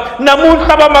yona.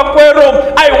 Namuntlha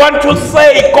vamakwerhu, I want to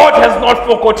say God has not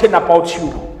forgotten about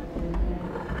you.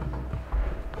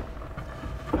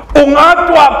 U nga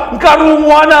twa nkarhi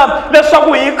wun'wana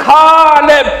leswaku hi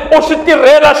khale u swi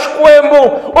tirhela Xikwembu,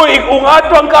 u nga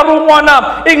twa nkarhi wun'wana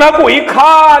ingaku hi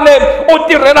khale u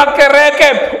tirhela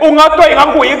kereke, u nga twa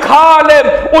ingaku hi khale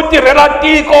u tirhela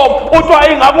tiko, u twa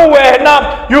ingaku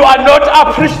wena you are not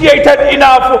appreciated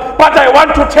enough. But I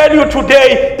want to tell you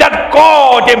today that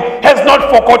God has not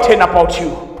forgotten about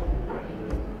you.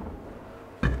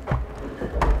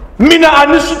 Mina a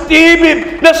ni swi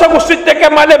tivi leswaku swi teke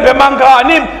malembe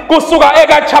mangani kusuka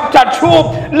eka chapter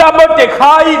 2 la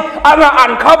Mordecai a nga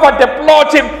uncover the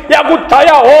plot ya ku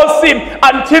dlaya hosi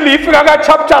until hi fika ka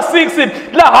chapter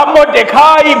 6 laha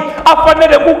Mordecai a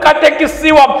fanele ku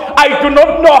katekisiwa. I do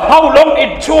not know how long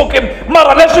it took,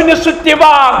 mara leswi ni swi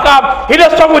tivaka hi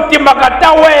leswaku timhaka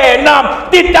ta wena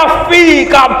ti ta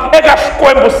fika eka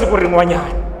Xikwembu siku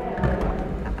rin'wanyana.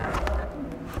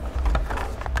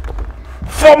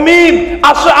 For me,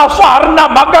 a swa ha ri na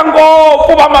mhaka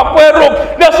ngopfu vamakwerhu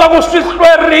leswaku swi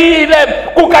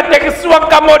hlwerile ku katekisiwa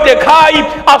ka Mordecai.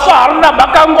 A swa ha ri na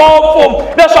mhaka ngopfu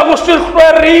leswaku swi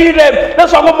hlwerile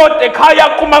leswaku Mordecai a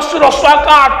kuma swilo swa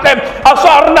kahle. A swa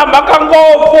ha ri na mhaka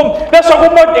ngopfu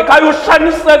leswaku Mordecai u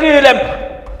xanisekile.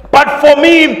 But for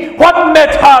me, what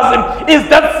matters is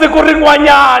that siku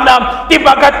rin'wanyana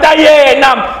timhaka ta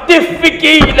yena ti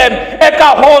fikile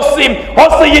eka hosi,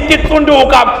 hosi yi ti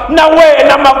tsundzuka na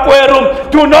wena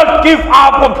makwerhu, do not give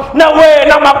up. Na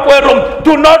wena makwerhu,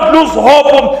 do not lose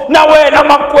hope. Na wena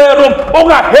makwerhu, u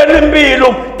nga heli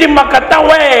mbilu, timhaka ta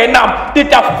wena ti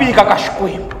ta fika ka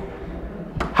Xikwembu.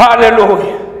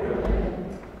 Hallelujah.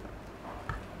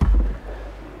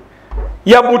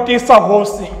 Ya vutisa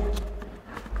hosi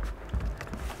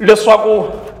leswaku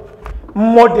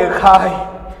Mordecai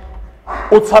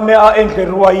u tshame a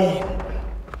endleriwa yini.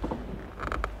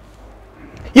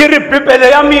 Yi ri Bibele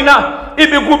ya mina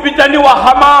ivi ku vitaniwa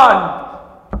Hamani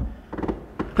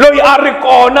loyi a ri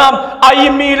kona a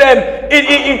yimile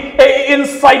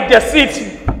inside the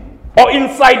city or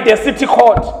inside the city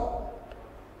court.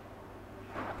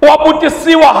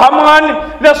 Wabutisiwa Haman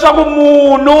leswaku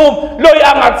munhu loyi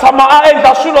a nga tshama a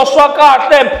endla swilo swa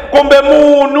kahle kumbe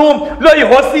munhu loyi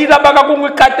hosi yi lavaka ku n'wi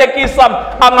katekisa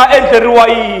a nga endleriwa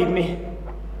yini.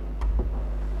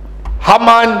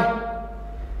 Haman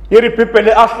yi ri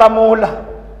pipele a hlamula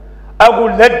a ku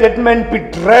let that man be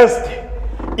dressed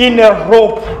in a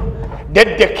robe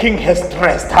that the king has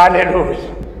dressed. Hallelujah.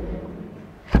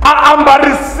 A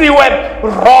ambarisiwe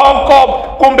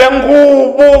rhoko kumbe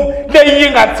nguvu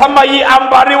leyi nga tshama yi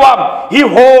ambariwa hi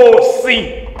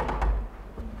hosi.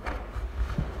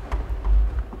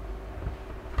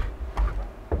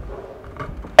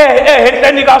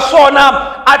 Ehenhleni ka swona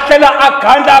a tlhela a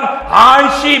gandla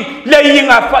hanci leyi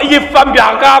yi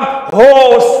fambaka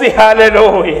hosi.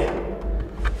 Hallelujah.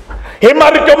 Hi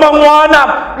marito man'wana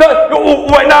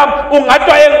wena u nga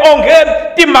twa onge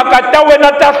timhaka ta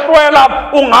wena ta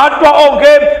hlwela, u nga twa onge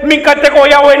mikateko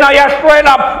ya wena ya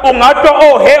hlwela, u nga twa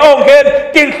onge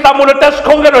tinhlamulo ta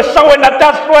xikhongelo xa wena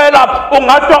ta hlwela, u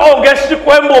nga twa onge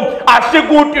xikwembu a xi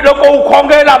ku twi loko u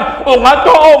khongela, u nga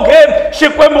twa onge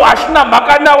xikwembu a xi na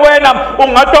mhaka na wena, u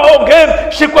nga twa onge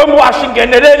xikwembu a xi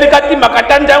ngheneleli ka timhaka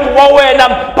ta ndyangu wa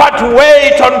wena. But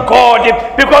wait on God,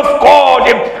 because God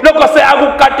loko se a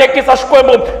ku katekisa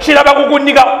xikwembu xi lava ku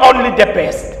nyika only the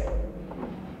best.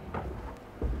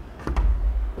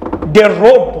 The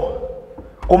robe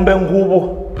kumbe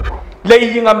nguvu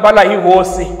leyi yi nga mbala hi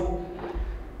hosi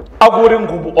a ku ri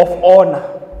nguvu of honor,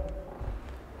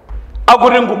 a ku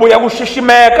ri nguvu ya ku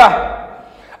xiximeka,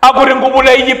 a ku ri nguvu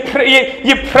leyi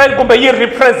kumbe yi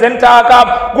representaka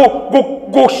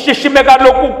ku xiximeka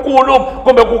lokukulu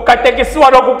kumbe ku katekisiwa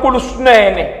lokukulu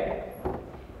swinene.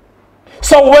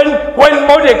 So when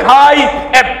Mordecai,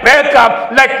 a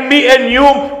beggar like me and you,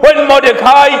 when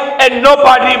Mordecai, a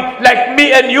nobody like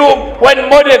me and you, when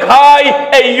Mordecai,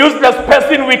 a useless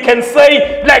person we can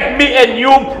say like me and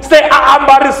you, say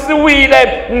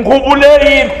ambarisiwile nguvu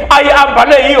leyi ay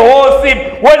ambale hi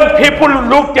hosi. When people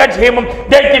looked at him,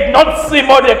 they did not see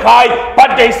Mordecai,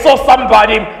 but they saw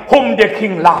somebody whom the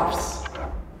king loves.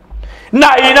 Na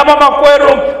hina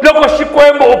vamakwerhu loko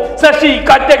xikwembu se xi hi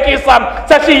katekisa,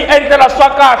 se xi hi endlela swa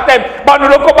kahle, vanhu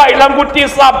loko va hi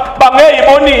langutisa va nge hi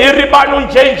voni hi ri vanhu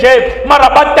njhenjhe, mara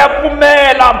va ta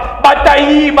pfumela, va ta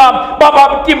yima, va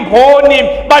va timbhoni,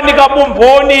 va nyika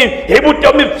vumbhoni hi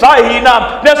vutomi bya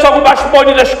hina leswaku va xi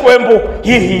vonile xikwembu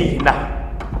hi hina.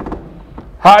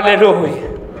 Hallelujah.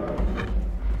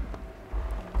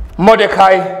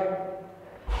 Mordecai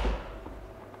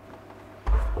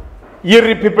yi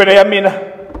ri pipele ya mina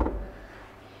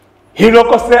hi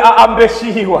loko se a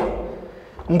ambexiwa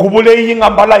nguvu leyi yi nga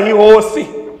mbala hi hosi,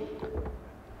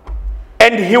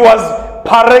 and he was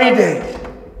paraded.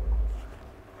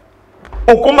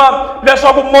 U kuma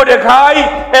leswaku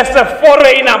Mordecai as a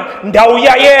foreigner ndhawu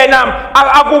ya yena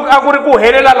a ku ri ku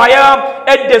helela laya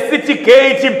at the city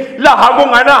gate laha ku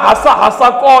nga na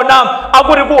hasahasa kona, a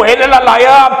ku ri ku helela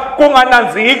laya ku nga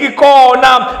nandziki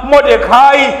kona.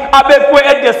 Mordecai a vekiwe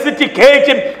at the city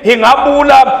gate, hi nga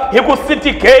vula hi ku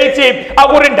city gate a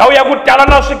ku ri ndhawu ya ku tala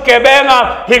na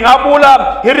swigevenga, hi nga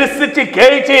vula hi ri city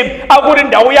gate a ku ri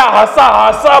ndhawu ya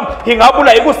hasahasa, hi nga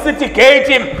vula hi ku city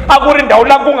gate a ku ri ndhawu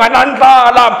la ku nga na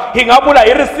hi nga vula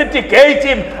hi ri city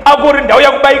gate a ku ri ndhawu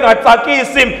ya ku va yi nga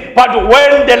tsakisi. But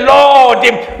when the Lord,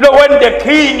 when the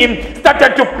king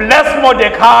started to bless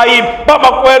Mordecai,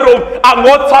 vamakwerhu a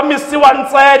ngo tshamisiwa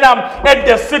ntsena at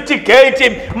the city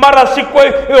gate, mara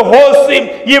hosi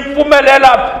yi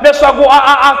pfumelela leswaku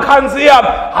a khandziya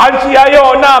hanci ya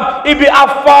yona ivi a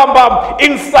famba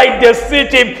inside the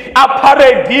city, a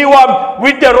parediwa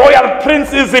with the royal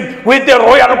princes, with the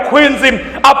royal queens,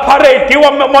 a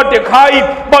parediwa Mordecai.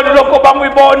 Vanhu loko va n'wi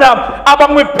vona a va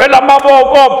n'wi bela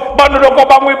mavoko, vanhu loko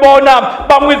va n'wi vona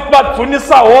va n'wi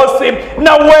dzunisa hosi.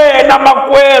 Na wena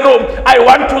makwerhu, I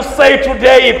want to say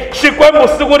today, xikwembu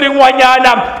siku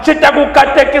rin'wanyana xi ta ku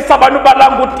katekisa vanhu va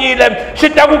langutile, xi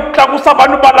ta ku tlakusa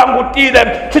vanhu va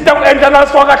langutile, xi ta ku endlela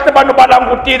swa kahle vanhu va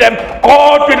langutile.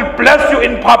 God will bless you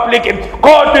in public,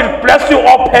 God will bless you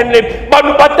openly.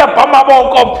 Vanhu va ta ba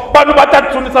mavoko, vanhu va ta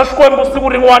dzunisa xikwembu siku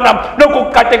rin'wana loko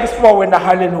ku katekisiwa wena.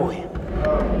 Hallelujah.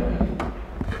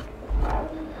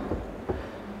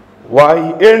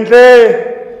 Why endle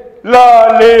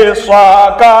la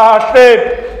leswa kahle.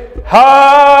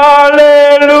 Hallelujah.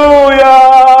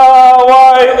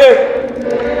 Why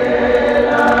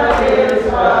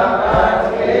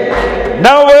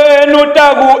na wena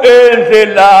utaku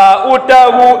endlela,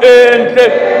 utaku endle.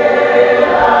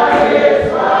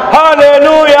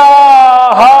 Hallelujah.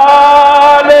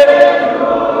 Hallelujah.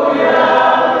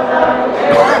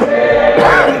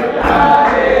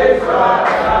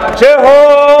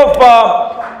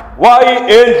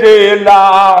 wayendlela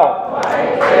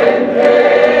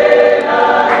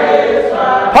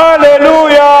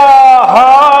haleluya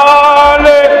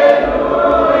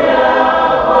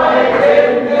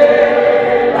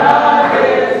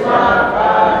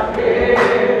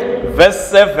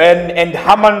Verse 7, and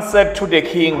Haman said to the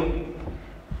king,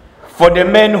 for the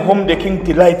man whom the king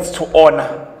delights to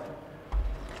honor,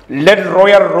 let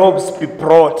royal robes be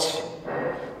brought,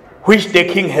 which the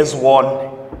king has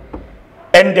worn,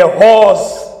 and the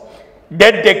horse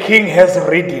that the king has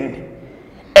ridden,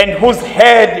 and whose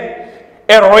head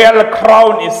a royal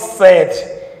crown is set,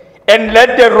 and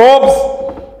let the robes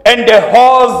and the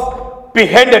horse be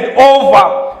handed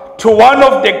over to one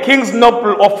of the king's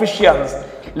noble officials.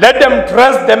 Let them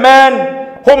dress the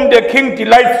man whom the king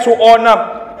delights to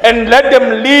honor, and let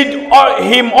them lead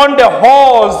him on the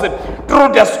horse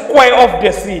through the square of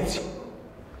the city.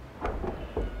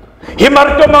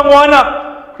 Himarito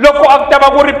mangwana loko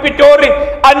akutava ku ri Pitori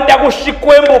anta ku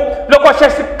Xikwembu loko xa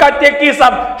xi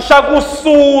katekisa xa ku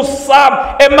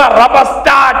susa emarhaba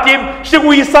stati xi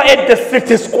ku yisa at the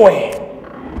city square.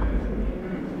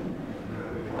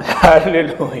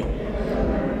 Hallelujah.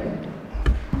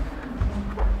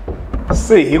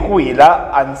 Se hi ku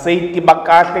hila a ni se yi tiva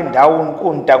kahle ndhawu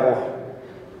ku ni ta ku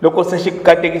loko se xi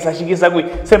katekisa xi yisa kwihi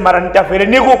se mara ni ta vhele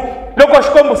ni ku loko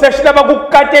Xikwembu se xi lava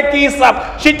ku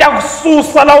katekisa xi ta ku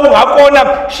susa laha u nga kona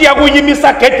xi ya ku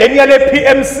yimisa gedeni ya le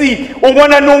PMC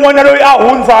un'wana ni un'wana loyi a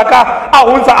hundza a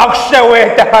ku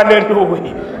xeweta.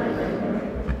 Haleluya.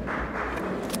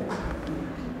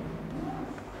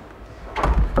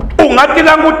 U nga ti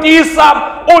langutisa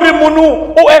u ri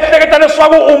munhu u ehleketa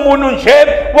leswaku u munhu nje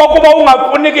wa ku va u nga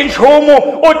pfuniki nchumu,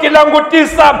 u ti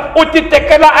langutisa u ti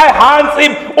tekela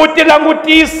ehansi, u ti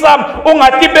langutisa u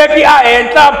nga ti veki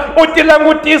ehenhla, u ti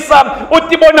langutisa u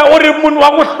ti vona u ri munhu wa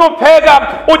ku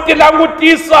hlupheka, u ti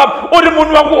langutisa u ri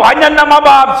munhu wa ku hanya na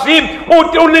mavabyi,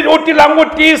 u ti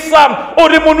langutisa u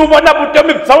ri munhu u vona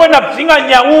vutomi bya wena byi nga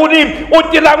nyawuli, u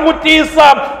ti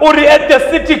langutisa u ri at the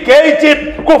city gate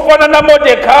ku fana na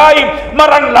Mordecai,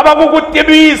 mara ni lava ku ku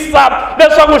tivisa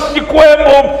leswaku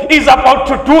Xikwembu is about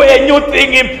to do a new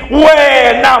thing.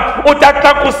 Wena u ta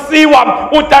tlakusiwa,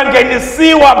 u ta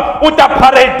nghenisiwa, u ta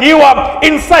parediwa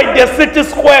inside the city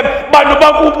square. Vanhu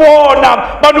va ku vona,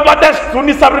 vanhu va ta xi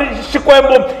dzunisa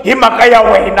Xikwembu hi mhaka ya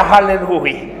wena.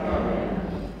 Haleluya.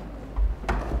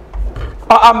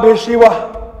 A ambexiwa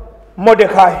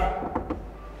Mordecai,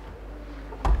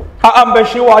 a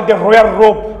ambexiwa the royal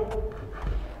robe,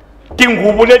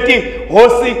 tinguvu leti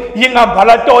hosi yi nga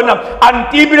mbala tona. A ni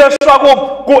tivi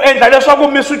leswaku ku endla leswaku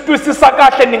mi swi twisisa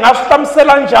kahle ni nga swi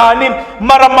hlamusela njhani,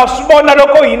 mara ma swi vona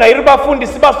loko hina hi ri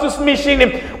vafundhisi va Swiss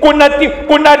Mission ku na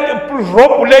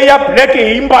robe leyi ya black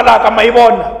hi yi mbalaka, ma yi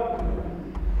vona.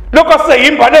 Loko se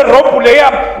hi mbale robe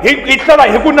leya hi tlhela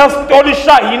hi ku na sitoli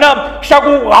xa hina xa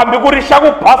ku hambi ku ri xa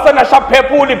ku basa na xa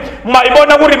phepuli, ma yi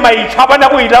vona ku ri ma yi chava na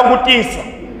ku hi langutisa.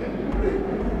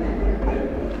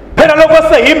 Phela loko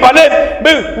se hi mbale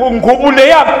nguvu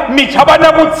leya mi chava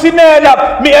na ku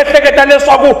tshinela, mi ehleketa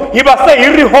leswaku hi va se hi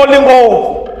ri holi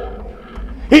ngopfu.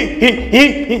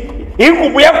 Hi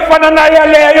nguvu ya ku fana na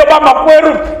yaleyo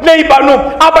vamakwerhu leyi vanhu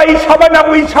a va yi chava na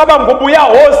ku yi chava nguvu ya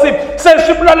hosi. Se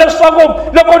swi vula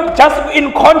leswaku loko just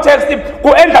in context ku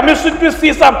endla mi swi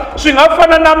twisisa, swi nga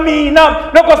fana na mina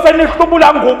loko se ni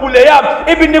hluvula nguvu leya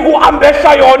ivi ni ku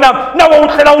ambexa yona, na we u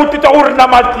tlhela u titwa u ri na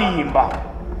matimba.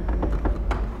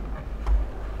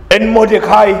 And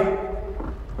Mordecai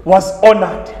was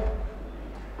honored.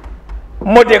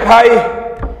 Mordecai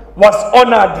was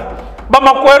honored.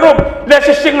 Vamakwerhu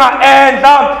leswi swi nga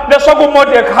endla leswaku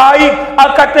Mordecai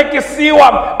a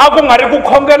katekisiwa a ku nga ri ku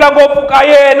khongela ngopfu ka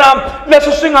yena,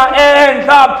 leswi swi nga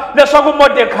endla leswaku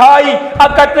Mordecai a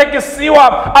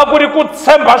katekisiwa a ku ri ku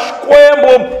tshemba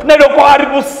Xikwembu. Na loko a ri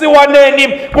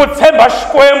vusiwaneni ku tshemba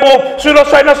Xikwembu, swilo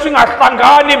swa yena swi nga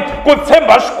hlangani, ku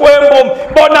tshemba Xikwembu.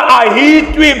 Vona a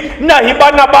hi twi na hi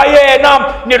vana va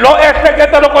yena. Ni lo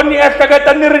ehleketa loko ni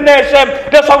ehleketa ni ri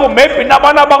nexe leswaku maybe na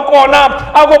vana va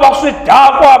kona a ko va swi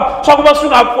dakwa swa ku va swi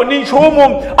nga pfuni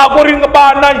nchumu, a ku ri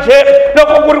vana nje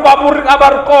loko ku ri a va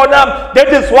ri kona.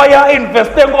 That is why a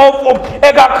investe ngopfu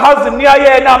eka cousin ya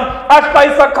yena, a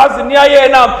hlayisa cousin ya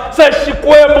yena. Se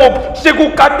Xikwembu xi ku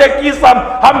katekisa,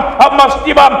 ma swi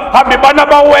tiva hambi vana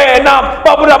va wena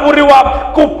va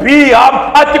vulavuriwa ku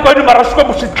biha atikweni, mara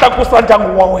Xikwembu xi tlakusa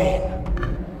ndyangu wa wena.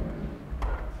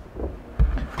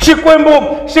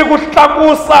 Xikwembu xi ku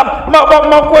tlakusa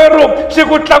makwerhu, xi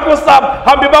ku tlakusa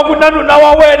hambi va ku nanuna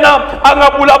wa wena a nga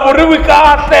vulavuriwi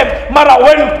kahle, mara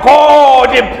when God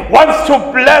wants to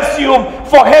bless you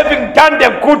for having done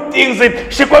the good things,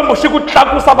 Xikwembu xi ku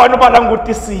tlakusa vanhu va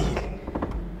langutisile.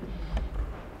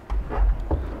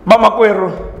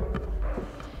 Bamakweru,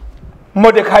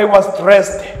 Mordecai was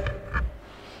dressed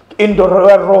in the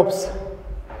royal robes.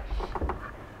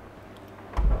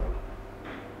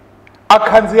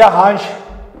 Akhanziya hanshi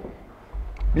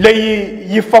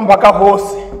leyi yi famba ka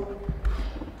hosi,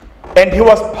 and he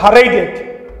was paraded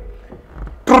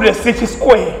through the city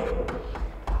square.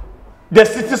 The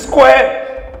city square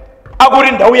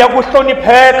akuri ndawu ya ku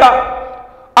hlonipheka,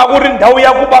 akuri ndawu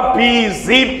ya ku ba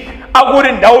busy,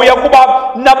 akuri ndawu ya ku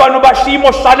ba na vanhu va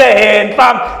xiyimo xa le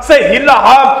henhla. Se hi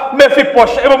laha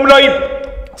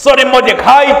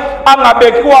Mordecai a nga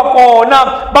vekiwa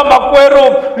kona.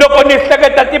 Bamakweru, loko ni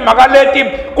hleketa timhaka leti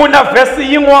ku na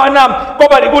vhesi yin'wana ko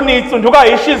va ku ni tsundzuka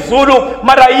hi Xizulu,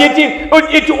 mara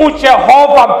iti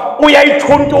uJehova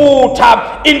uyayichuntutha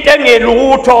into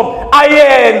engelutho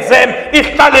ayenze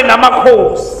ihlale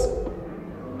namakhosi.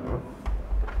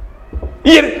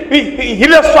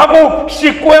 Hileswaku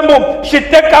Xikwembu xi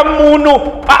teka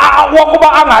munhu wa ku va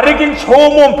a nga riki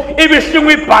nchumu ivi xi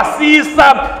n'wi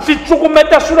basisa, xi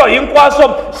cukumeta swilo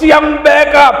hinkwaswo xi ya n'wi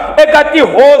veka eka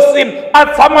tihosi, a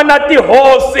tshama na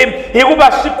tihosi.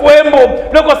 Hikuva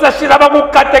Xikwembu loko se xi lava ku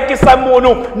katekisa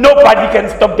munhu, nobody can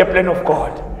stop the plan of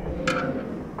God.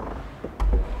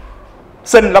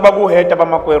 Se ni lava ku heta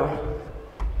vamakwerhu,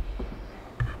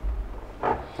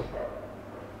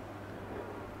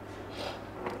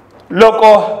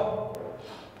 loko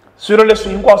swilo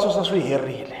leswi hinkwaswo swi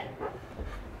herile.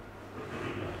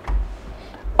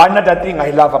 Another thing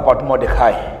I love about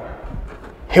Mordecai,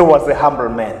 he was a humble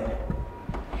man.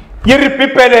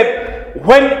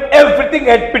 When everything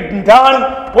had been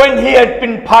done, when he had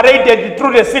been paraded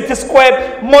through the city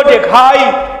square,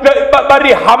 Mordecai,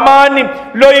 bari Hamani,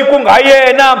 loyi ku nga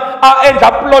yena a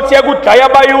endla plot ya ku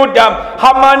dlaya Vayuda.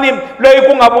 Hamani loyi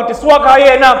ku nga vutisiwa ka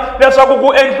yena leswaku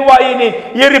ku endliwa yini,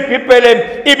 yi ri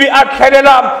Bibele, ivi a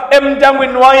tlhelela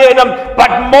emindyangwini wa yena.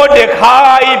 But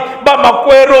Mordecai,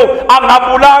 bamakweru, a nga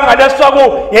vulanga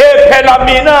leswaku he phela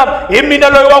mina, hi mina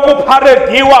loyi wa ku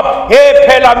parediwa, he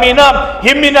phela mina,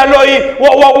 hi mina loyi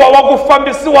wa ku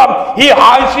fambisiwa hi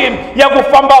hanshi ya ku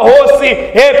famba hosi,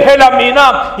 he phela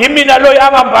mina, hi mina loyi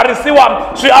a nga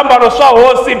mbarisiwa swiambalo swa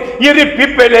hosi, yi ri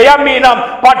Bibele ya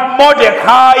mina. But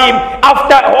Mordecai,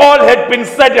 after all had been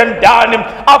said and done,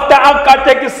 after a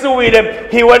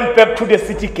katekisiwile, he went back to the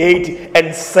city gate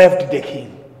and served the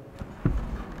king.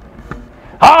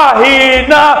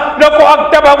 Hina loko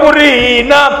akutava ku ri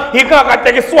hina hi nga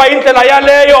katekisiwa hi ndlela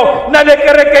yaleyo, na le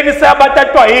kerekeni se va ta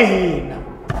twa hi hina.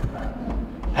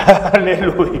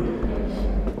 Hallelujah.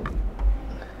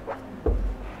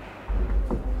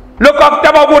 Loko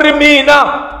akutava ku ri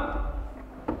mina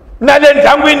na le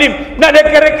ndyangwini na le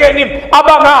kerekeni a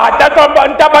va nga ha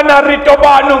ta va na rito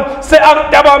vanhu, se a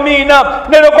ku ta va mina.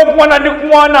 Na loko kun'wana ni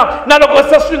kun'wana, na loko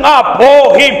se swi nga ha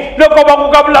bohi, loko va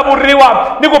ku ka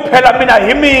vulavuriwa ni ku phela mina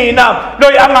hi mina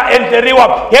loyi a nga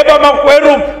endleriwa. He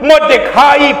vamakweru,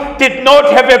 Mordecai did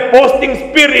not have a boasting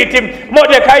spirit.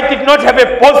 Mordecai did not have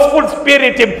a boastful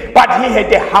spirit, but he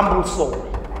had a humble soul.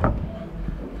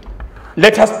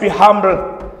 Let us be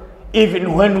humble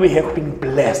even when we have been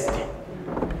blessed.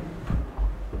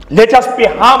 Let us be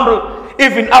humble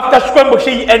even after Xikwembu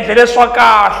xi endlele swa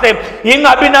kahle. Hi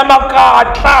nga vi na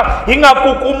makatla, hi nga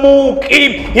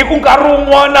kukumuki hi ku nkarhi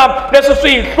wun'wana leswi swi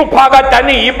hi hluphaka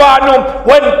tanihi vanhu.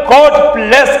 When God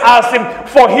bless us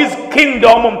for his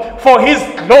kingdom, for his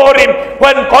glory,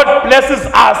 when God blesses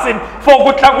us for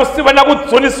ku tlakusiwa na ku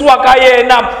dzunisiwa ka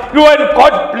yena, when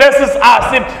God blesses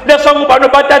us leswaku vanhu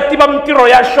va ta tiva mintirho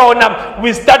ya xona,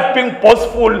 we start being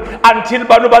boastful until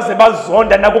vanhu va ze va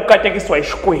zonda na ku katekisiwa hi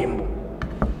Xikwembu.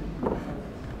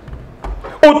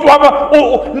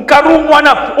 Nkarhi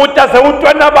wun'wana u ta ze u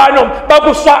twa na vanhu va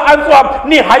ku swa antswa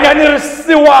ni hanya ni ri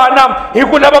siwana hi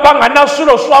ku lava va nga na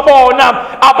swilo swa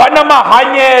vona, a va na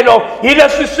mahanyelo. Hi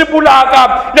leswi swi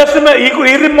vulaka leswi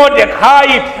hi ri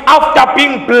Mordecai, after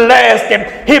being blessed,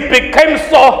 he became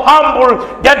so humble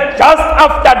that just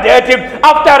after that,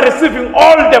 after receiving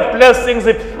all the blessings,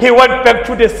 he went back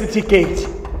to the city gate.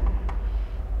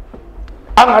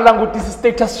 A nga langutisi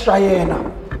status xa yena.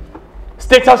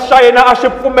 Status xa yena a xi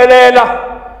pfumelela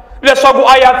leswaku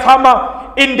a ya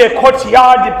tshama in the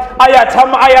courtyard, a ya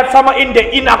tshama in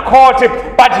the inner court.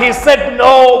 But he said,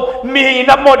 no,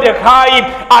 mina Mordecai,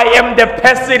 I am the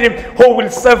person who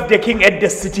will serve the king at the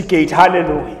city gate.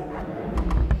 Hallelujah.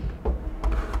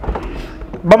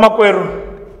 Bamakweru,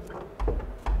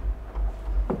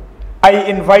 I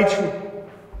invite you,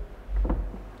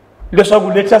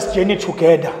 leswaku let us journey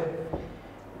together.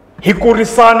 Hi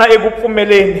kurisana eku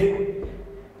pfumeleni,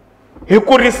 hi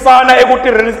kurisana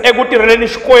eku tirheleni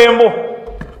Xikwembu,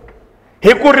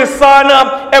 hi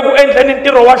kurisana eku endleni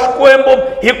ntirho wa Xikwembu,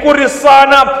 hi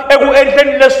kurisana eku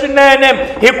endleni leswinene,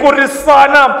 hi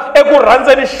kurisana eku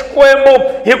rhandzeni Xikwembu,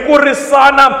 hi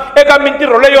kurisana eka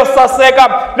mintirho leyo saseka,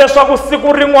 leswaku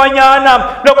siku rin'wanyana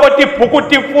loko tibuku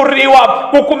ti pfuriwa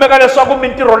ku kumeka leswaku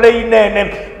mintirho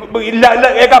leyinene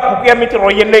eka buku ya mintirho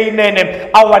leyinene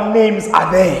our names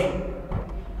are there.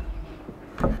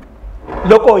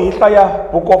 Loko hi hlaya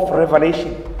book of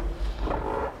Revelation,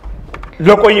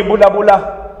 loko yi vulavula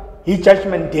hi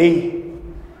judgment day,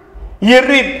 yi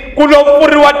ri ku lo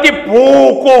pfuriwa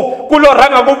tibuku, ku lo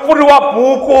rhanga ku pfuriwa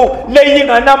buku leyi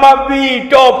nga na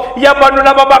mavito ya vanhu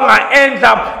lava va nga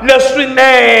endla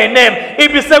leswinene,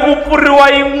 ivi se ku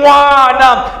pfuriwa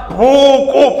yin'wana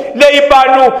buku leyi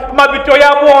vanhu mavito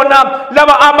ya vona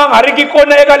lava a ma nga riki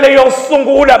kona eka leyo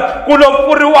sungula ku lo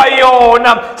pfuriwa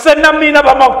yona. Se na mina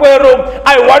vamakwerhu,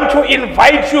 I want to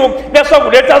invite you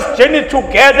leswaku let us journey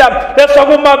together,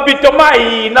 leswaku mavito ma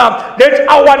hina, let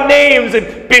our names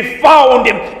be found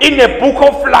in the book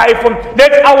of life,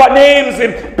 let our names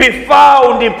be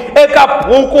found eka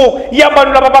buku ya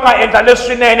vanhu lava va nga endla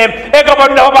leswinene, eka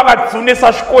vanhu lava va nga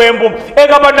dzunisa Xikwembu,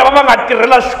 eka vanhu lava va nga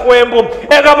tirhela Xikwembu,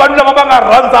 eka vanhu lava va nga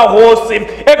rhandza hosi,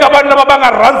 eka vanhu lava va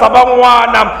nga rhandza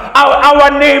van'wana.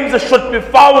 Our names should be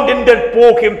found in that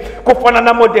book. Ku fana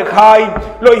na Mordekhai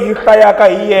loyi hi hlayaka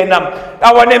hi yena,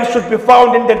 our names should be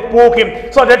found in that book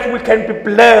so that we can be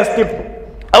blessed.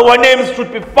 Our names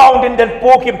should be found in that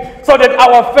book so that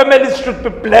our families should be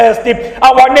blessed.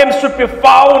 Our names should be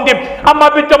found.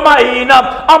 Amavito ma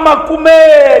hina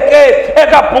amakumeke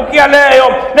eka buku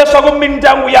yaleyo, leswaku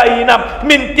mindyangu ya hina,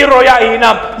 mintirho ya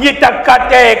hina yi ta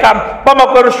kateka.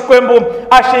 Vamakwerhu, Xikwembu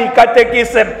a xi hi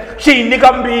katekise, xi hi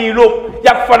nyika mbilu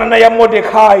ya ku fana na ya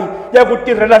Mordekhai ya ku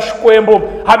tirhela Xikwembu,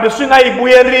 hambi swi nga hi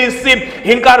vuyerisi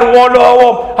hi nkarhi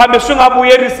wolowo, hambi swi nga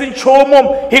vuyerisi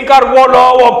nchumu hi nkarhi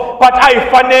wolowo, but a hi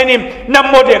faneni na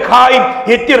Mordekhai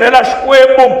hi tirhela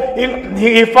Xikwembu,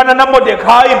 hi fana na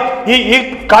Mordekhai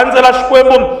hi gandzela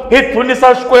Xikwembu, hi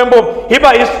dzunisa Xikwembu, hi va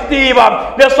hi swi tiva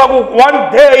leswaku one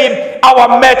day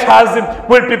our matters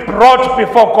will be brought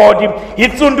before God. Hi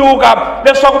tsundzuka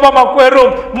leswaku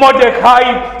vamakwerhu,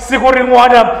 Mordekhai siku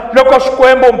rin'wana loko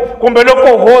Xikwembu kumbe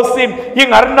loko hosi yi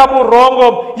nga ri na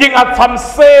vurhongo, yi nga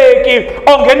tshamiseki,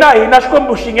 onge na hina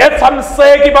Xikwembu xi nge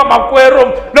tshamiseki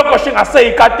vamakwerhu loko xi nga se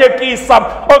hi katekisa,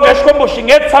 onge Xikwembu xi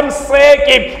nge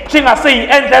tshamiseki xi nga se hi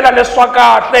endlela leswa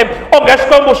kahle, onge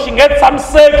Xikwembu xi nge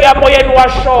tshamiseki emoyeni wa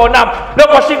xona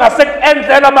loko xi nga se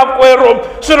endlela makwerhu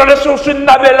swilo leswi swi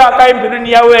navelaka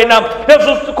embilwini ya wena,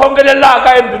 leswi swi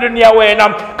khongelelaka embilwini ya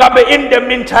wena. Kambe in the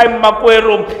meantime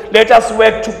makwerhu, let us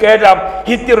work together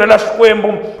hi tirhela Xikwembu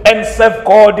and serve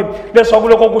God, leswaku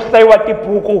loko ku hlayiwa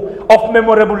tibuku of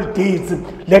memorable deeds,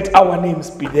 let our names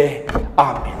be there.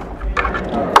 Amen.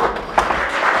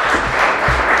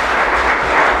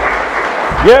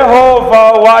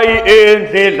 Yehova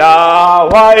wayendlela,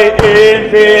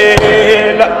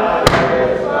 wayendlela,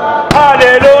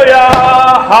 hallelujah,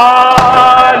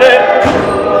 hallelujah.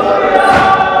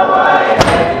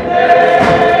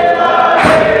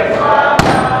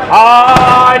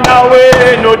 Ana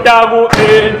wenu tagu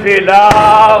endlela,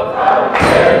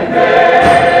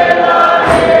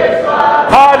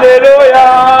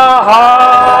 hallelujah,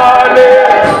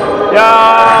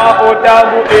 hallelujah,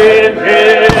 utagu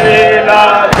endlela,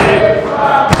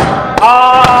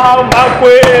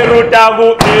 makweru tagu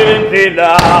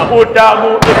endlela,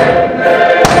 utagu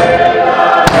endlela,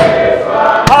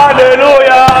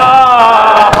 hallelujah,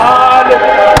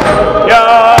 hallelujah,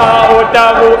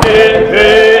 utagu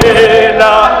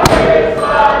endlela,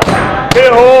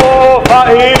 Jehova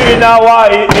hina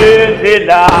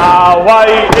wayendlela,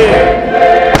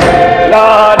 wayendlela,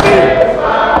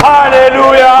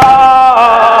 hallelujah,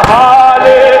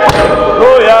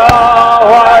 hallelujah,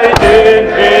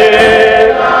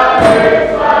 wayendlela.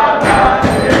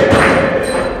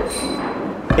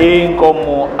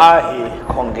 Inkomo ahi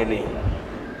khongeleni.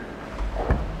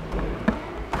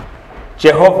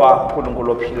 Jehova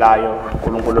Nkulunkulu ophilayo,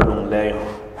 Nkulunkulu olungileyo,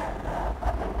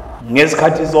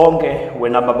 ngezikhathi zonke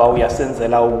wena baba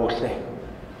uyasenzela ubuhle.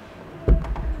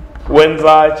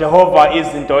 Wenza Jehova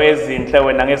izinto ezinhle,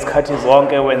 wena ngezikhathi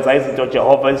zonke wenza izinto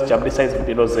Jehova ezijabulisa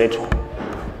izimpilo zethu.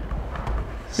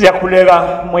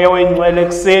 Siyakhuleka moya wengcwele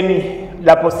ekseni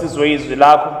lapho sizwe izwi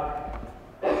lakho,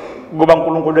 ngoba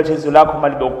Nkulunkulu wethu izwi lakho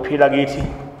malibe ukuphila kithi.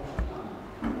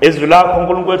 Izwi lakho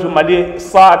Nkulunkulu wethu mali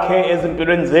sakhe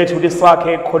ezimpilweni zethu,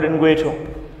 lisakhe ekukholeni kwethu.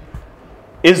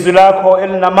 Izwi lakho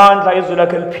elinamandla, izwi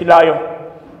lakho eliphilayo,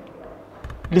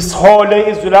 lisihole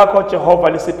izwi lakho Jehova,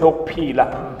 lisiphe ukuphila.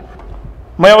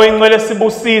 Moya wengcwele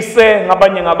sibusise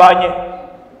ngabanye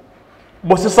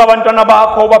busisa abantwana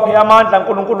bakho ubaphe amandla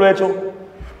uNkulunkulu wethu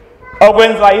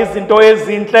okwenza izinto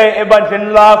ezinhle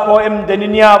ebandleni lakho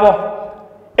emndenini yabo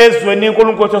ezweni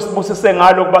uNkulunkulu wethu sibusise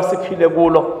ngalo kuba siphile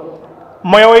kulo.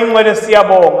 Moya oyingcwele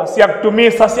siyabonga,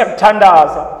 siyakudumisa,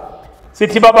 siyakuthandaza.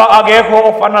 Sithi Baba akekho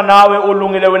ofana nawe,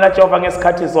 ulungile wena Jehova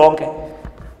ngesikhathi zonke.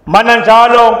 Mana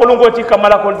njalo uNkulunkulu wethu igama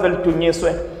lakho lize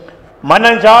lidunyiswe.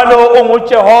 Mana njalo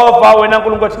unguJehova wena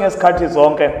uNkulunkulu wethu ngesikhathi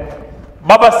zonke.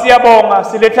 Baba siyabonga,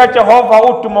 siletha Jehova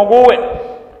udumo kuwe.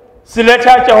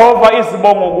 Siletha Jehova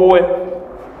izibongo kuwe.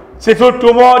 Sithi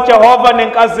udumo Jehova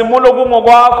nenkazimulo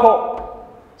kungokwakho.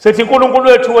 Sithi uNkulunkulu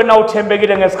wethu wena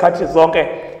uthembekile ngesikhathi zonke.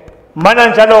 Mana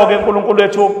njalo ke uNkulunkulu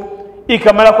wethu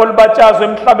igama lakho libatshazwe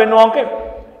emhlabeni wonke.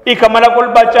 Igama lakho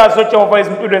libatshazwe Jehova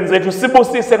ezimpilweni zethu.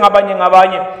 Sibusise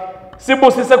ngabanye.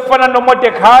 Sibusise kufana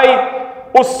noMordekhai,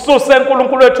 ususe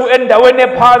uNkulunkulu wethu endaweni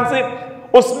ephansi,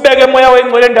 usibeke moya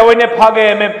wengcwele endaweni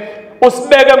ephakeme.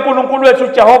 Usibeke uNkulunkulu wethu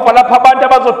Jehova lapha abantu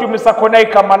abazodumisa khona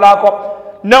igama lakho.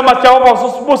 Noma Jehova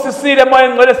usibusisile moya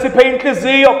wengcwele siphe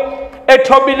inhliziyo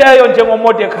ethobileyo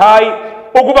njengoMordekhai,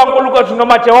 ukuba uNkulunkulu wethu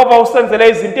noma Jehova usenzele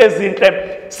izinto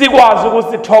ezinhle sikwazi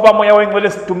ukusithoba moya wengcwele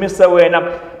sidumise wena.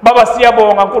 Baba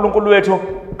siyabonga uNkulunkulu wethu.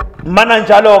 Mana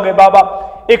njalo ke Baba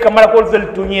igama lakho lize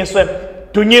lidunyiswe.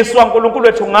 Dunyiswa uNkulunkulu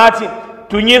wethu ngathi,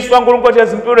 dunyiswa uNkulunkulu wethu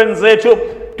ezimpilweni zethu,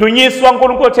 dunyiswa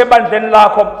uNkulunkulu wethu ebandleni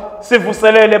lakho.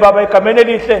 Sivuselele Baba egameni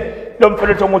elihle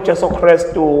lomfowethu uJesu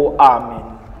Kristu. Amen.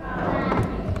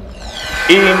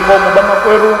 Inkomo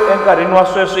bamakweru enkarini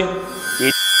wasweswi